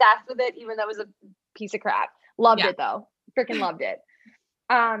was obsessed with it, even though it was a piece of crap. Loved it though. Freaking loved it.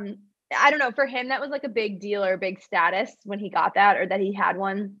 I don't know. For him, that was like a big deal or a big status when he got that, or that he had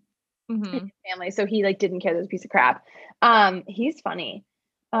one in his family. So he like didn't care that it was a piece of crap. He's funny.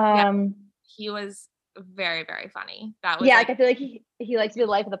 He was very, very funny. That was like I feel like he likes to be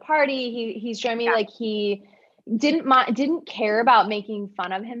the life of the party. He's showing me like he didn't care about making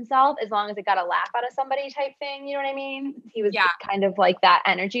fun of himself as long as it got a laugh out of somebody type thing. You know what I mean? He was kind of like that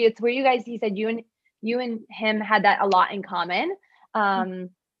energy. It's where he said you and him had that a lot in common.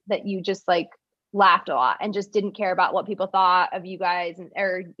 That you just like laughed a lot and just didn't care about what people thought of you guys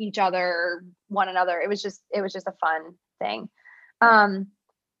or each other or one another. It was just a fun thing. I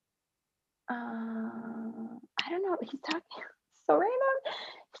don't know. He's talking so random.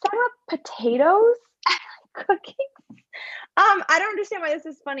 He's talking about potatoes and cooking. I don't understand why this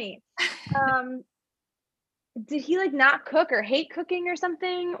is funny. Did he like not cook or hate cooking or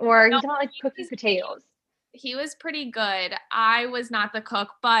something? Or he's not like cooking potatoes? He was pretty good. I was not the cook,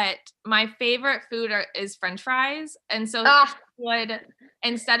 but my favorite food is French fries. And so he would,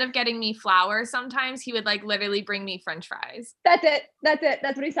 instead of getting me flour, sometimes he would like literally bring me French fries. That's it.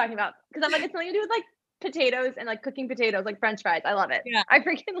 That's what he's talking about. Because I'm like, it's something to do with like potatoes and like cooking potatoes, like French fries. I love it. Yeah. I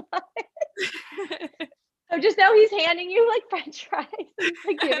freaking love it. So just know he's handing you like French fries. He's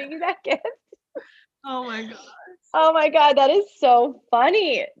like giving you that gift. Oh my God. Oh my God. That is so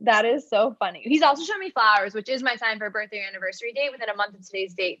funny. That is so funny. He's also showing me flowers, which is my sign for a birthday or anniversary date within a month of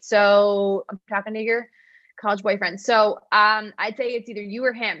today's date. So I'm talking to your college boyfriend. So I'd say it's either you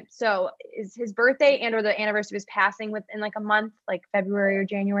or him. So is his birthday and or the anniversary of his passing within like a month, like February or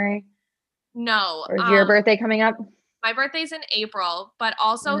January? No. Or is your birthday coming up? My birthday's in April, but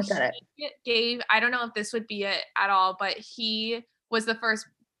also he gave, I don't know if this would be it at all, but he was the first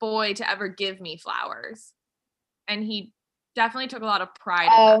boy to ever give me flowers. And he definitely took a lot of pride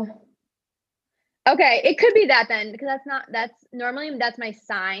in that. Okay. It could be that then, because that's normally my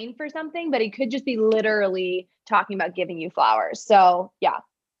sign for something, but it could just be literally talking about giving you flowers. So yeah.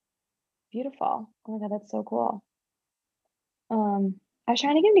 Beautiful. Oh my God, that's so cool. I was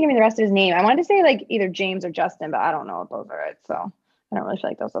trying to get him to give me the rest of his name. I wanted to say like either James or Justin, but I don't know if those are right. So I don't really feel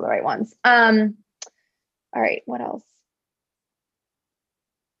like those are the right ones. All right. What else?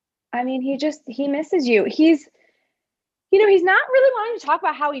 I mean, he misses you. He's not really wanting to talk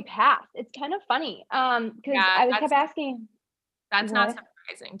about how he passed. It's kind of funny. Cause I kept asking. That's not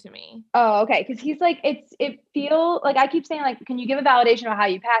surprising to me. Oh, okay. Cause he's like, I keep saying like, can you give a validation of how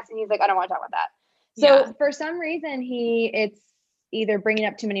you passed? And he's like, I don't want to talk about that. So for some reason it's either bringing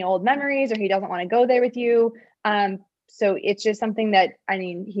up too many old memories or he doesn't want to go there with you. So it's just something that, I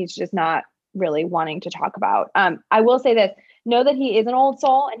mean, he's just not really wanting to talk about. I will say this, know that he is an old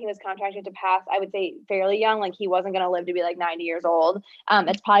soul and he was contracted to pass, I would say fairly young. Like he wasn't going to live to be like 90 years old.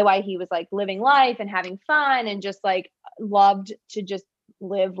 That's probably why he was like living life and having fun and just like loved to just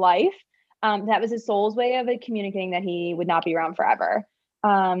live life. That was his soul's way of communicating that he would not be around forever.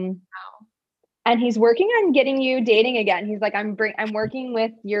 And he's working on getting you dating again. He's like, I'm working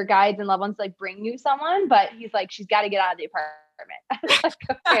with your guides and loved ones to like bring you someone, but he's like, she's got to get out of the apartment. I was like,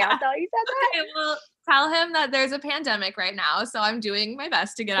 okay, I'll tell you said that. Okay, well, tell him that there's a pandemic right now, so I'm doing my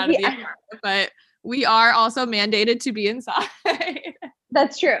best to get out of the apartment, but we are also mandated to be inside.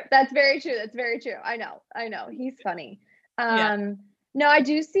 That's true. That's very true. That's very true. I know. He's funny. No, I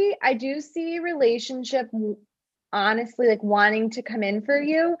do see relationship honestly like wanting to come in for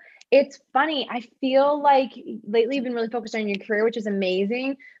you. It's funny. I feel like lately you've been really focused on your career, which is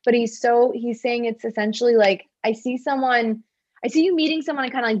amazing, but he's saying it's essentially like, I see you meeting someone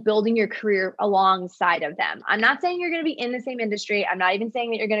and kind of like building your career alongside of them. I'm not saying you're going to be in the same industry. I'm not even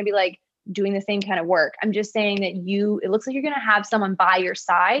saying that you're going to be like doing the same kind of work. I'm just saying that it looks like you're going to have someone by your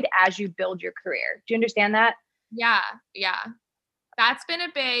side as you build your career. Do you understand that? Yeah. That's been a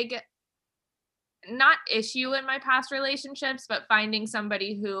big, not issue in my past relationships, but finding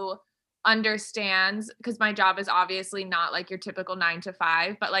somebody who understands, because my job is obviously not like your typical 9 to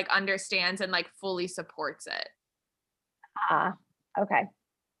 5, but like understands and like fully supports it. Okay.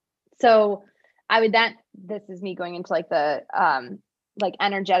 So this is me going into like the like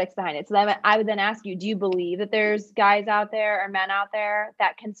energetics behind it. So then I would then ask you, do you believe that there's guys out there or men out there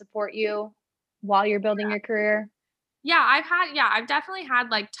that can support you while you're building your career? Yeah, I've definitely had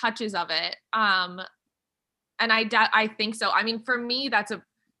like touches of it. And I think so. I mean, for me, that's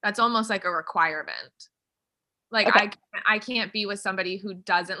almost like a requirement. Like Okay. I can't be with somebody who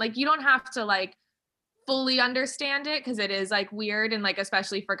doesn't, like, you don't have to like fully understand it, because it is like weird, and like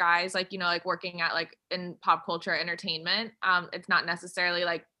especially for guys, like, you know, like working at like in pop culture entertainment, it's not necessarily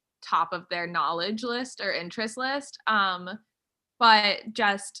like top of their knowledge list or interest list, but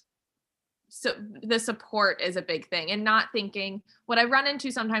just so the support is a big thing, and not thinking, what I run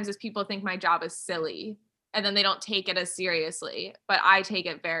into sometimes is people think my job is silly and then they don't take it as seriously, but I take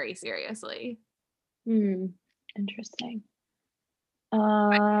it very seriously. Interesting.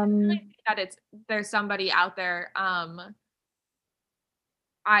 That there's somebody out there, but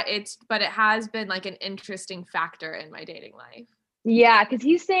it has been like an interesting factor in my dating life. Yeah, because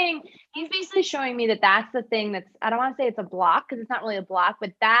he's basically showing me that that's the thing that's, I don't want to say it's a block because it's not really a block,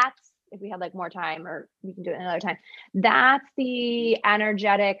 but that's, if we had like more time, or we can do it another time, that's the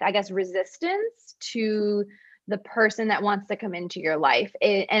energetic, I guess, resistance to the person that wants to come into your life.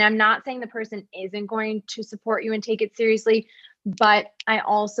 And I'm not saying the person isn't going to support you and take it seriously, but I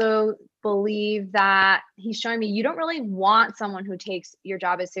also believe that he's showing me you don't really want someone who takes your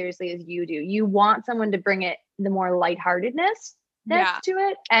job as seriously as you do. You want someone to bring it the more lightheartedness to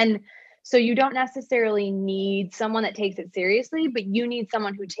it. And so you don't necessarily need someone that takes it seriously, but you need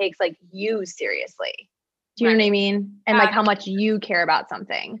someone who takes like you seriously. Do you know what I mean? And like how much you care about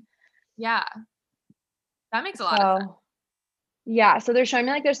something. Yeah. That makes a lot of sense. Yeah. So they're showing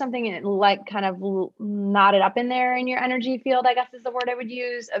me like there's something like kind of knotted up in there in your energy field, I guess is the word I would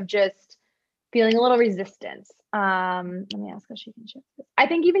use, of just feeling a little resistance. Let me ask how she can shift this. I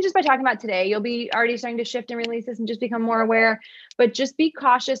think even just by talking about today, you'll be already starting to shift and release this and just become more aware, but just be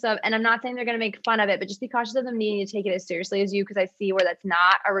cautious of, and I'm not saying they're going to make fun of it, but just be cautious of them needing to take it as seriously as you, because I see where that's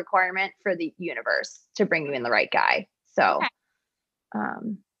not a requirement for the universe to bring you in the right guy. So,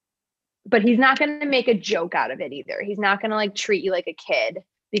 but he's not going to make a joke out of it either. He's not going to like treat you like a kid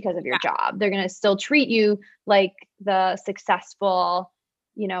because of your job. They're going to still treat you like the successful,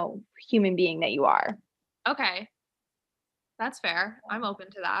 you know, human being that you are. Okay. That's fair. I'm open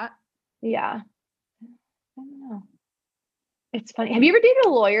to that. Yeah. I don't know. It's funny. Have you ever dated a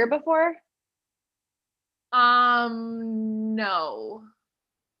lawyer before? No.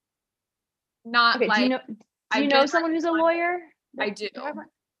 Not okay, like. Do you know someone who's a lawyer? I do.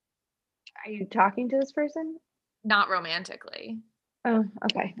 Are you talking to this person? Not romantically. Oh,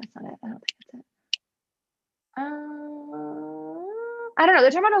 okay. That's not it. I don't think that's it. I don't know. They're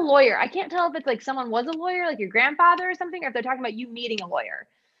talking about a lawyer. I can't tell if it's like someone was a lawyer, like your grandfather or something, or if they're talking about you meeting a lawyer.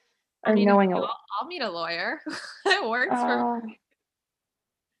 Or knowing a lawyer. I'll meet a lawyer. It works for me.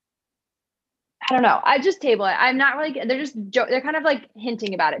 I don't know. I just table it. I'm not really, they're kind of like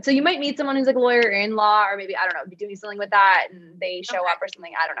hinting about it. So you might meet someone who's like a lawyer in law, or maybe, I don't know, be doing something with that and they show up or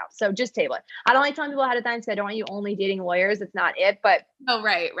something. I don't know. So just table it. I don't like telling people ahead of time because I don't want you only dating lawyers. It's not it, but. Oh,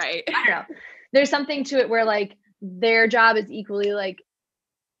 right. I don't know. There's something to it where like their job is equally like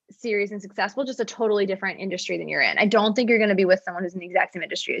serious and successful, just a totally different industry than you're in. I don't think you're going to be with someone who's in the exact same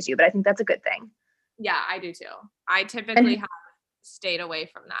industry as you, but I think that's a good thing. Yeah, I do too. I typically have stayed away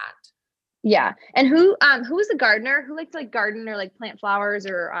from that. Yeah. And who is a gardener? Who likes to like garden or like plant flowers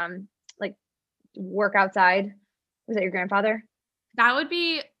or like work outside? Was that your grandfather? That would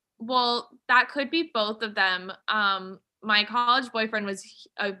be, well, that could be both of them. My college boyfriend was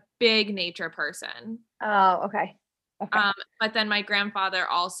a big nature person. Oh, okay. But then my grandfather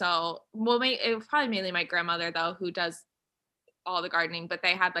also, well, it was probably mainly my grandmother though, who does all the gardening, but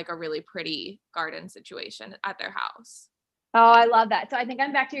they had like a really pretty garden situation at their house. Oh, I love that. So I think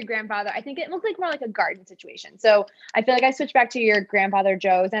I'm back to your grandfather. I think it looked like more like a garden situation. So I feel like I switched back to your grandfather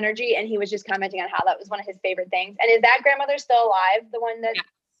Joe's energy, and he was just commenting on how that was one of his favorite things. And is that grandmother still alive? The one that,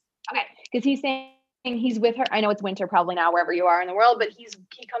 okay. Because he's saying he's with her. I know it's winter probably now wherever you are in the world, but he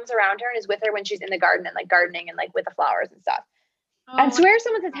comes around her and is with her when she's in the garden and like gardening and like with the flowers and stuff. Oh, I swear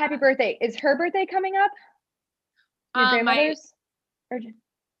someone says happy birthday. Is her birthday coming up? Your grandmother's?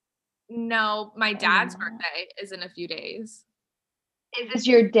 No, my dad's birthday is in a few days. Is this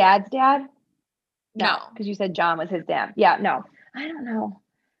your dad's dad? No. Because you said John was his dad. Yeah, no. I don't know.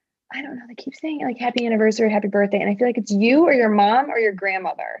 They keep saying like happy anniversary, happy birthday. And I feel like it's you or your mom or your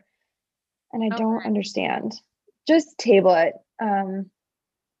grandmother. And I don't understand. Just table it. I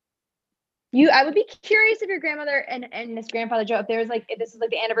would be curious if your grandmother and this grandfather Joe, if this is like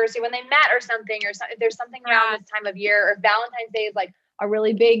the anniversary when they met or something, if there's something around this time of year, or if Valentine's Day is like a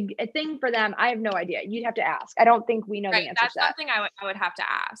really big thing for them? I have no idea. You'd have to ask. I don't think we know the answer That's to that. something I would have to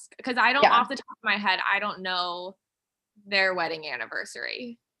ask, because I don't, off the top of my head, I don't know their wedding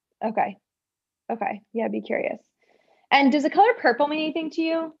anniversary. Okay. Yeah, be curious. And does the color purple mean anything to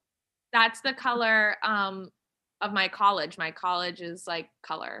you? That's the color of my college. My college is like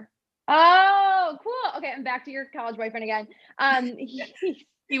color. Oh, cool. Okay, I'm back to your college boyfriend again.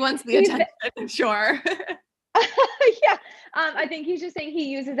 He wants the attention, I'm sure. Yeah. I think he's just saying he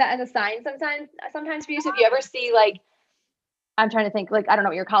uses that as a sign sometimes for you. So if you ever see, like, I'm trying to think, like, I don't know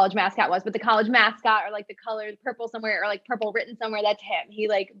what your college mascot was, but the college mascot, or like the color purple somewhere, or like purple written somewhere, that's him. He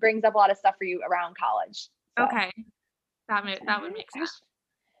like brings up a lot of stuff for you around college. So. Okay. That would make sense.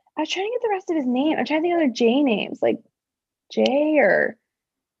 I was trying to get the rest of his name. I'm trying to think of other J names, like Jay, or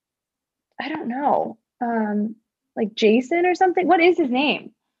I don't know. Like Jason or something. What is his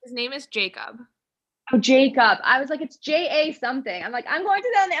name? His name is Jacob. Oh, Jacob. I was like, it's J-A something. I'm like, I'm going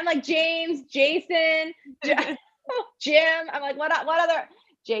to them. I'm like, James, Jason, Jim. I'm like, what other?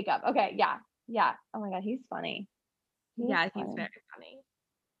 Jacob. Okay. Yeah. Oh my God. He's funny. He's very funny.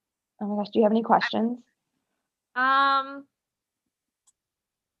 Oh my gosh. Do you have any questions? I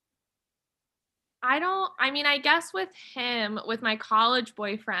guess with him, with my college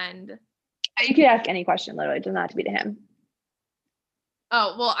boyfriend. You could ask any question, literally. It doesn't have to be to him.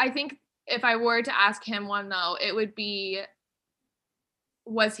 Oh, well, I think if I were to ask him one, though, it would be,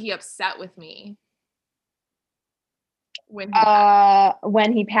 was he upset with me when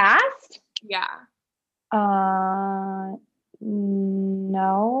he passed? Yeah.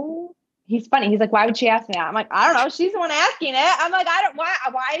 No. He's funny. He's like, why would she ask me that? I'm like, I don't know. She's the one asking it. I'm like,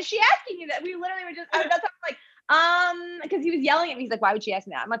 why is she asking you that? We literally were just, that's like, because he was yelling at me. He's like, why would she ask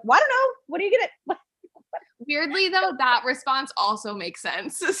me that? I'm like, well, I don't know. What are you gonna? Weirdly, though, that response also makes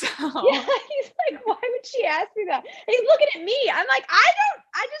sense. So. Yeah, he's like, why would she ask me that? And he's looking at me. I'm like,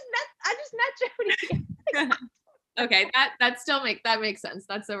 I just met Jody. Okay, that makes sense.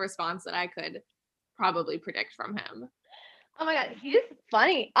 That's a response that I could probably predict from him. Oh my God, he's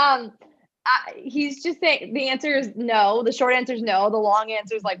funny. He's just saying the answer is no. The short answer is no. The long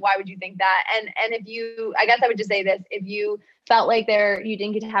answer is like, why would you think that? And if you, I guess I would just say this: if you felt like you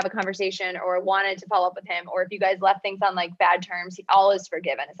didn't get to have a conversation or wanted to follow up with him, or if you guys left things on like bad terms, all is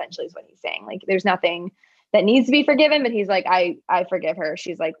forgiven. Essentially, is what he's saying. Like, there's nothing that needs to be forgiven, but he's like, I forgive her.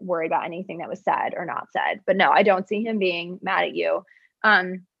 She's like worried about anything that was said or not said. But no, I don't see him being mad at you.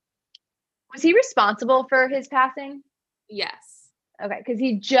 Was he responsible for his passing? Yes. Okay, because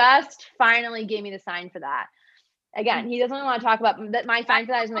he just finally gave me the sign for that. Again, he doesn't want to talk about that. My sign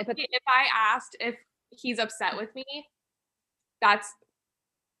for that is when I put. If I asked if he's upset with me, that's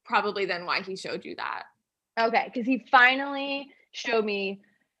probably then why he showed you that. Okay, because he finally showed me.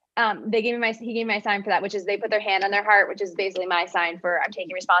 He gave me my sign for that, which is they put their hand on their heart, which is basically my sign for I'm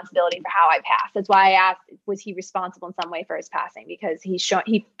taking responsibility for how I passed. That's why I asked, was he responsible in some way for his passing? Because he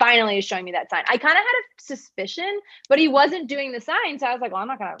finally is showing me that sign. I kind of had a suspicion, but he wasn't doing the sign, so I was like, well, I'm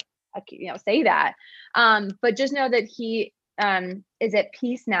not gonna, say that. But just know that he is at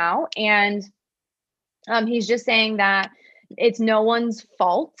peace now, and he's just saying that it's no one's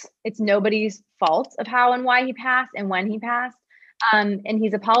fault. It's nobody's fault of how and why he passed and when he passed. And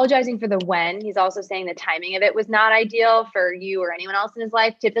he's apologizing for the when. He's also saying the timing of it was not ideal for you or anyone else in his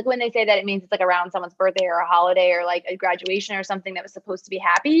life. Typically, when they say that, it means it's like around someone's birthday or a holiday or like a graduation or something that was supposed to be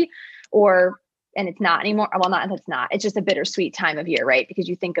happy, and it's not anymore. Well, not that it's not. It's just a bittersweet time of year, right? Because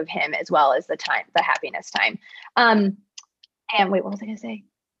you think of him as well as the happiness time. And wait, what was I going to say?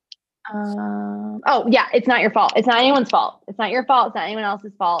 Oh yeah, it's not your fault. It's not anyone's fault. It's not your fault. It's not anyone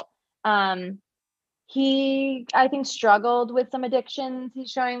else's fault. He, I think, struggled with some addictions he's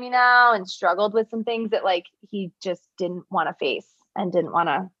showing me now, and struggled with some things that like he just didn't want to face and didn't want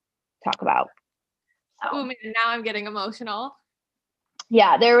to talk about. So. Oh man, now I'm getting emotional.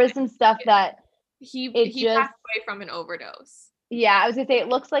 Yeah, there was some stuff that he passed away from an overdose. Yeah, I was gonna say it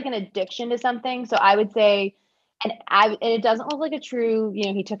looks like an addiction to something. So I would say, and it doesn't look like a true,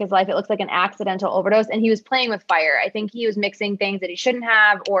 he took his life. It looks like an accidental overdose, and he was playing with fire. I think he was mixing things that he shouldn't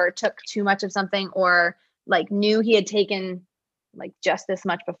have, or took too much of something, or like knew he had taken like just this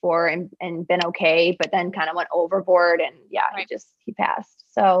much before and been okay, but then kind of went overboard, and yeah, right. he passed.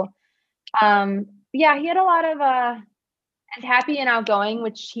 So, yeah, he had a lot of, as happy and outgoing,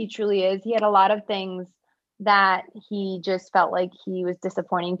 which he truly is. He had a lot of things that he just felt like he was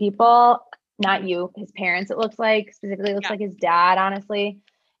disappointing people. Not you, his parents, it looks like. Specifically, it looks like his dad, honestly.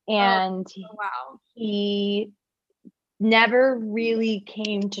 And wow. He never really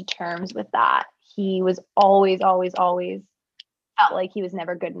came to terms with that. He was always felt felt like he was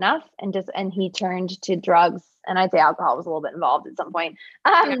never good enough, and he turned to drugs, and I'd say alcohol was a little bit involved at some point.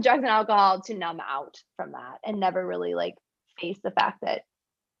 Drugs and alcohol to numb out from that, and never really like face the fact that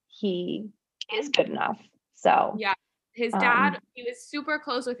he is good enough. So yeah, his dad, he was super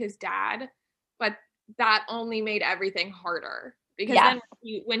close with his dad, but that only made everything harder because then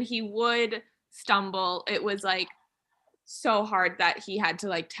when he would stumble, it was like so hard that he had to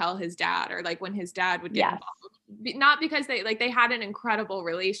like tell his dad, or like when his dad would get involved, not because they had an incredible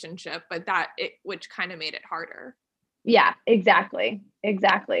relationship, but which kind of made it harder. Yeah, exactly.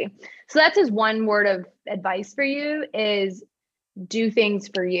 So that's his one word of advice for you is do things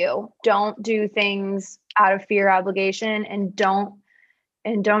for you. Don't do things out of fear, obligation, and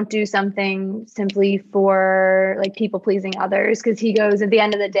don't do something simply for like people pleasing others. Cause he goes, at the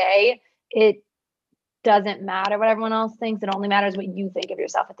end of the day, it doesn't matter what everyone else thinks. It only matters what you think of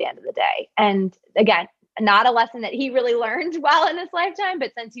yourself at the end of the day. And again, not a lesson that he really learned well in his lifetime,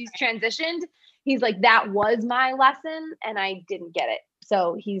 but since he's transitioned, he's like, that was my lesson and I didn't get it.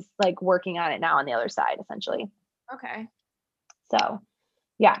 So he's like working on it now on the other side, essentially. Okay. So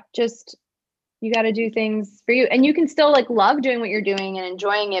yeah, just, you got to do things for you, and you can still like love doing what you're doing and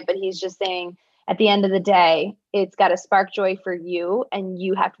enjoying it. But he's just saying at the end of the day, it's got to spark joy for you, and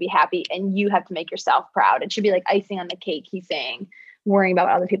you have to be happy, and you have to make yourself proud. It should be like icing on the cake. He's saying, worrying about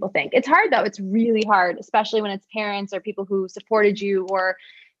what other people think. It's hard though. It's really hard, especially when it's parents or people who supported you or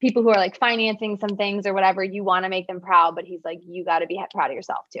people who are like financing some things or whatever. You want to make them proud, but he's like, you got to be proud of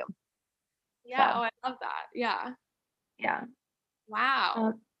yourself too. Yeah. So. Oh, I love that. Yeah. Yeah.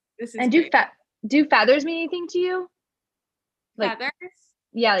 Wow. This is and do feathers mean anything to you? Like, feathers?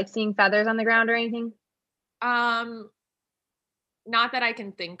 Yeah, like seeing feathers on the ground or anything? Not that I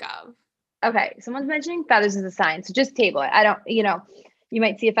can think of. Okay, someone's mentioning feathers as a sign, so just table it. I don't, you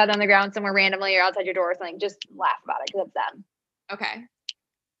might see a feather on the ground somewhere randomly or outside your door or something. Just laugh about it because it's them. Okay.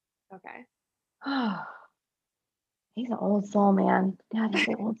 Oh, he's an old soul, man. God, he's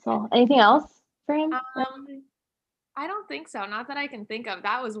an old soul. Anything else for him? I don't think so. Not that I can think of.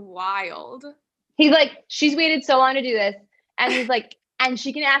 That was wild. He's like, she's waited so long to do this. And he's like, and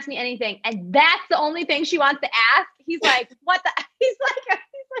she can ask me anything. And that's the only thing she wants to ask. He's like, what the? He's like,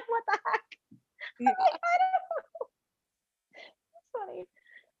 what the heck? Yeah. I'm like, I don't know. That's funny.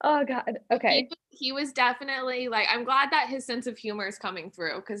 Oh God. Okay. He was definitely like, I'm glad that his sense of humor is coming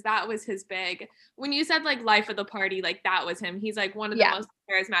through, because that was his big, when you said like life of the party, like that was him. He's like one of the most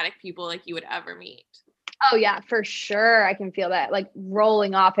charismatic people like you would ever meet. Oh yeah, for sure. I can feel that like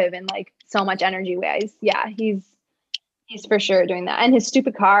rolling off him in like so much energy ways. Yeah, he's for sure doing that. And his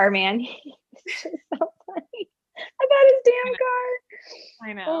stupid car, man. He's just so funny about his damn car.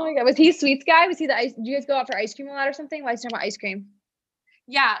 I know. Oh my God. Was he a sweets guy? Was he the ice? Did you guys go out for ice cream a lot or something? Why is he talking about ice cream?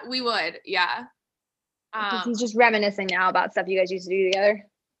 Yeah, we would. Yeah. He's just reminiscing now about stuff you guys used to do together.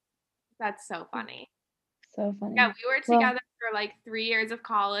 That's so funny. So funny. Yeah, we were together for like 3 years of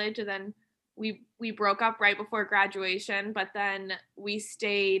college, and then we broke up right before graduation, but then we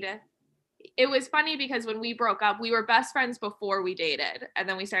stayed. It was funny because when we broke up, we were best friends before we dated, and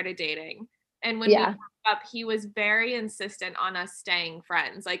then we started dating. And when we broke up, he was very insistent on us staying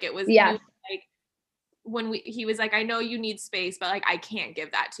friends. Like it was like when he was like, I know you need space, but like I can't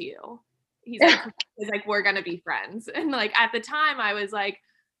give that to you. He's like, we're gonna be friends. And like at the time I was like,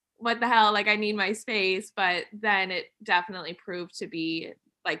 what the hell? Like I need my space. But then it definitely proved to be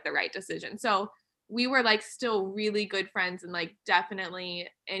like the right decision. So we were like still really good friends and like definitely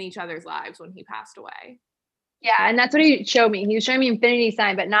in each other's lives when he passed away. Yeah. And that's what he showed me. He was showing me infinity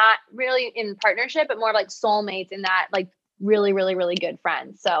sign, but not really in partnership, but more like soulmates in that like really, really, really good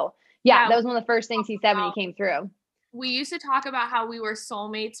friends. So yeah, that was one of the first things he said when he came through. We used to talk about how we were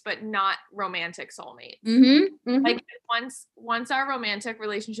soulmates, but not romantic soulmates. Like once our romantic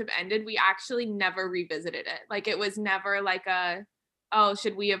relationship ended, we actually never revisited it. Like it was never like oh,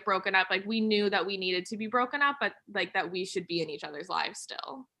 should we have broken up? Like we knew that we needed to be broken up, but like that we should be in each other's lives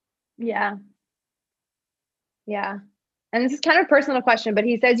still. Yeah. Yeah. And this is kind of a personal question, but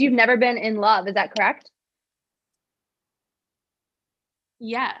he says you've never been in love. Is that correct?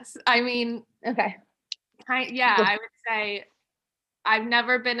 Yes. I mean, okay. I would say I've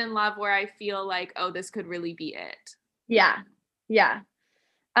never been in love where I feel like, oh, this could really be it. Yeah. Yeah.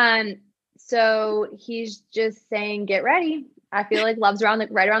 So he's just saying, get ready. I feel like love's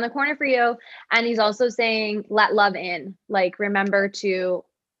right around the corner for you. And he's also saying, let love in, like, remember to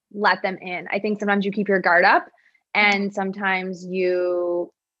let them in. I think sometimes you keep your guard up and sometimes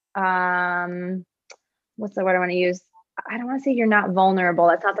you, what's the word I want to use? I don't want to say you're not vulnerable.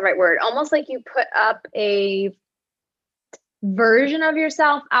 That's not the right word. Almost like you put up a version of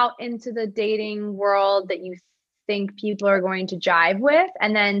yourself out into the dating world that you think people are going to jive with.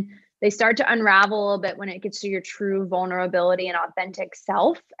 And then they start to unravel a little bit when it gets to your true vulnerability and authentic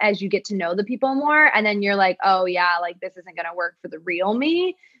self as you get to know the people more. And then you're like, oh yeah, like this isn't going to work for the real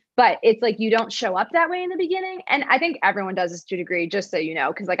me. But it's like, you don't show up that way in the beginning. And I think everyone does this to a degree, just so you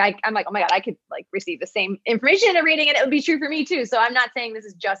know, because like, I'm like, oh my God, I could like receive the same information in a reading and it would be true for me too. So I'm not saying this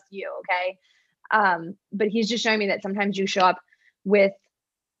is just you. Okay. But he's just showing me that sometimes you show up with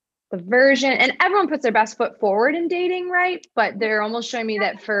the version, and everyone puts their best foot forward in dating, right? But they're almost showing me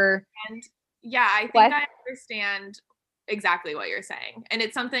that for. And yeah, I think I understand exactly what you're saying. And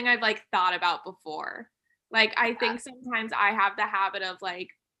it's something I've like thought about before. Like, I think sometimes I have the habit of like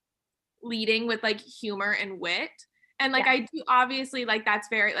leading with like humor and wit. And like, I do obviously like, that's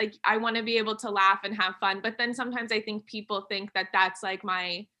very like, I want to be able to laugh and have fun. But then sometimes I think people think that that's like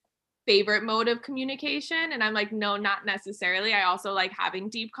my favorite mode of communication. And I'm like, no, not necessarily. I also like having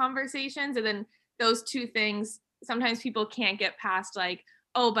deep conversations. And then those two things, sometimes people can't get past like,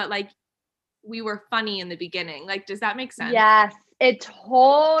 oh, but like we were funny in the beginning. Like, does that make sense? Yes, it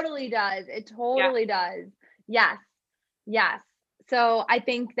totally does. It totally does. Yes. Yes. So I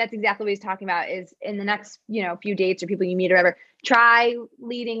think that's exactly what he's talking about, is in the next, few dates or people you meet or whatever, try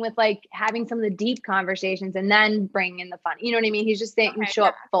leading with like having some of the deep conversations and then bring in the fun. You know what I mean? He's just saying show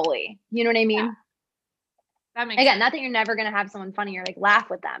up fully. You know what I mean? Yeah. That makes Again, sense. not that you're never going to have someone funny or like laugh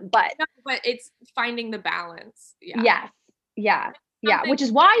with them, but it's finding the balance. Yeah. Yes. Yeah. Yeah. Which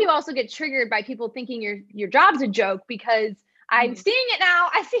is why you also get triggered by people thinking your job's a joke, because I'm seeing it now.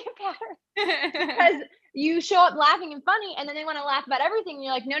 I see a pattern. Because you show up laughing and funny, and then they want to laugh about everything. And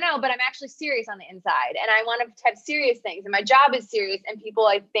you're like, no, but I'm actually serious on the inside, and I want to have serious things, and my job is serious. And people,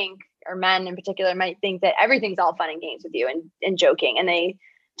 I think, or men in particular, might think that everything's all fun and games with you and joking, and they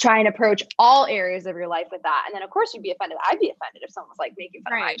try and approach all areas of your life with that. And then, of course, you'd be offended. I'd be offended if someone was like making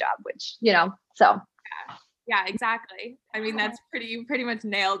fun of my job, which, so. Yeah, exactly. I mean, that's pretty much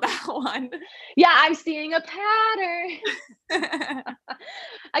nailed that one. Yeah, I'm seeing a pattern.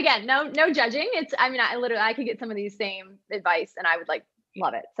 Again, no judging. I could get some of these same advice and I would like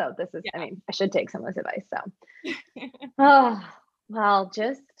love it. So this is, I should take some of this advice. So, oh, well,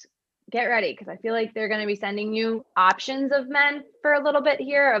 just get ready, because I feel like they're going to be sending you options of men for a little bit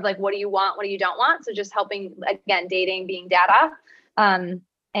here of like, what do you want? What do you don't want? So just helping, again, dating being data.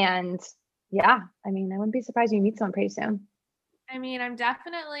 And yeah, I mean, I wouldn't be surprised if you meet someone pretty soon. I mean, I'm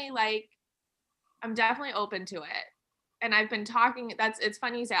definitely open to it. And I've been talking, it's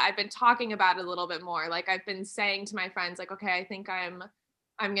funny you say, I've been talking about it a little bit more. Like I've been saying to my friends, like, okay, I think I'm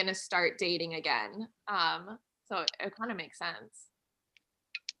going to start dating again. So it kind of makes sense.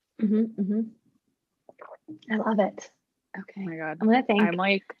 I love it. Okay. Oh my God. I'm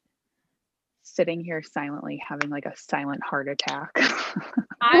like sitting here silently having like a silent heart attack.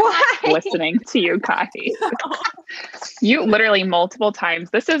 Listening to you guys. You literally multiple times.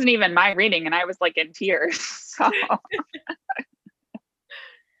 This isn't even my reading, and I was like in tears. So.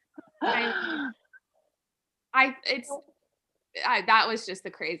 That was just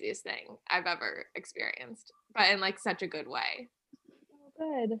the craziest thing I've ever experienced, but in like such a good way.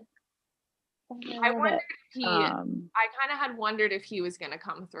 Good. I wondered if I kind of had wondered if he was going to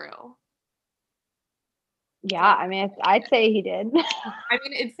come through. Yeah, I mean, I'd say he did. I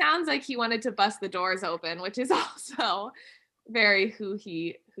mean, it sounds like he wanted to bust the doors open, which is also very who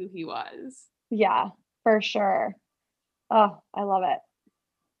he was. Yeah, for sure. Oh, I love it.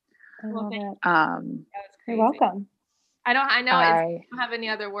 You're welcome. I don't have any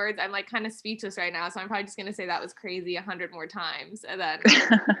other words. I'm like kind of speechless right now, so I'm probably just gonna say that was crazy 100 more times, and then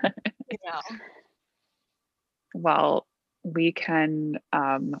Well, we can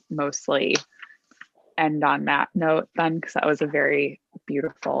mostly end on that note then, because that was a very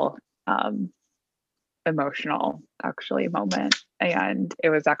beautiful emotional actually moment. And it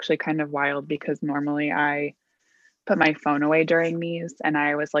was actually kind of wild, because normally I put my phone away during these, and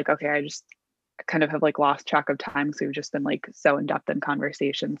I was like, okay, I just kind of have like lost track of time, so we've just been like so in depth in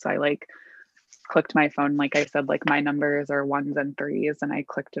conversation. So I like clicked my phone, like I said, like my numbers are 1s and 3s, and I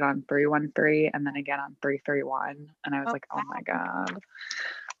clicked it on 313 and then again on 331, and I was like, oh my God.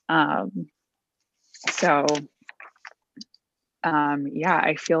 So yeah,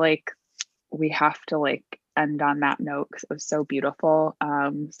 I feel like we have to like end on that note, because it was so beautiful.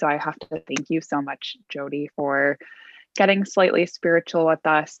 So I have to thank you so much, Jody, for getting slightly spiritual with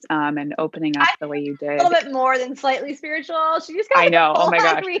us and opening up the way you did. A little bit more than slightly spiritual. She just got I know. Oh my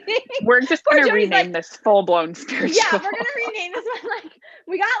gosh. Reading. We're just going to rename this full-blown spiritual. Yeah, we're going to rename this one. Like,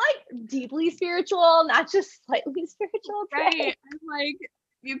 we got like deeply spiritual, not just slightly spiritual. Right. I'm like,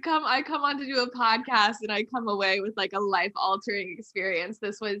 I come on to do a podcast and I come away with like a life altering experience.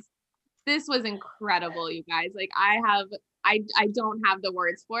 This was this was incredible, you guys. Like I don't have the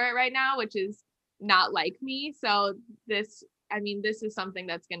words for it right now, which is not like me. So this is something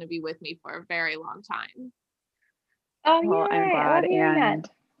that's going to be with me for a very long time. Oh, Well, I'm yay. I glad. love hearing that. And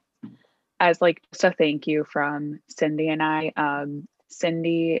as like just a thank you from Cindy and I,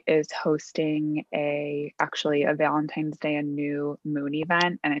 Cindy is hosting actually a Valentine's Day and new moon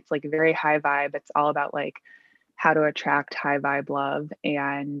event, and it's like very high vibe. It's all about like how to attract high vibe love,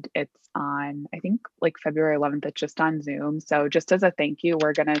 and it's on, I think, like February 11th. It's just on Zoom. So just as a thank you,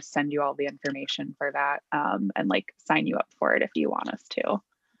 we're gonna send you all the information for that, and like sign you up for it if you want us to.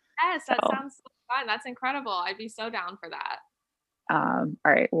 Yes, that So, sounds so fun. That's incredible. I'd be so down for that. all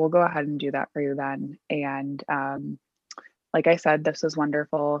right, we'll go ahead and do that for you then. And like I said, this was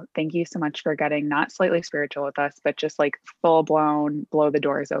wonderful. Thank you so much for getting not slightly spiritual with us, but just like full blown, blow the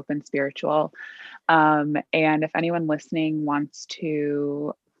doors open spiritual. And if anyone listening wants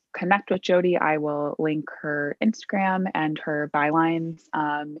to connect with Jody, I will link her Instagram and her bylines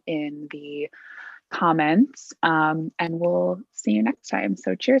in the comments. And we'll see you next time.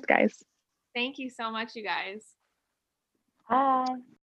 So cheers, guys. Thank you so much, you guys. Bye.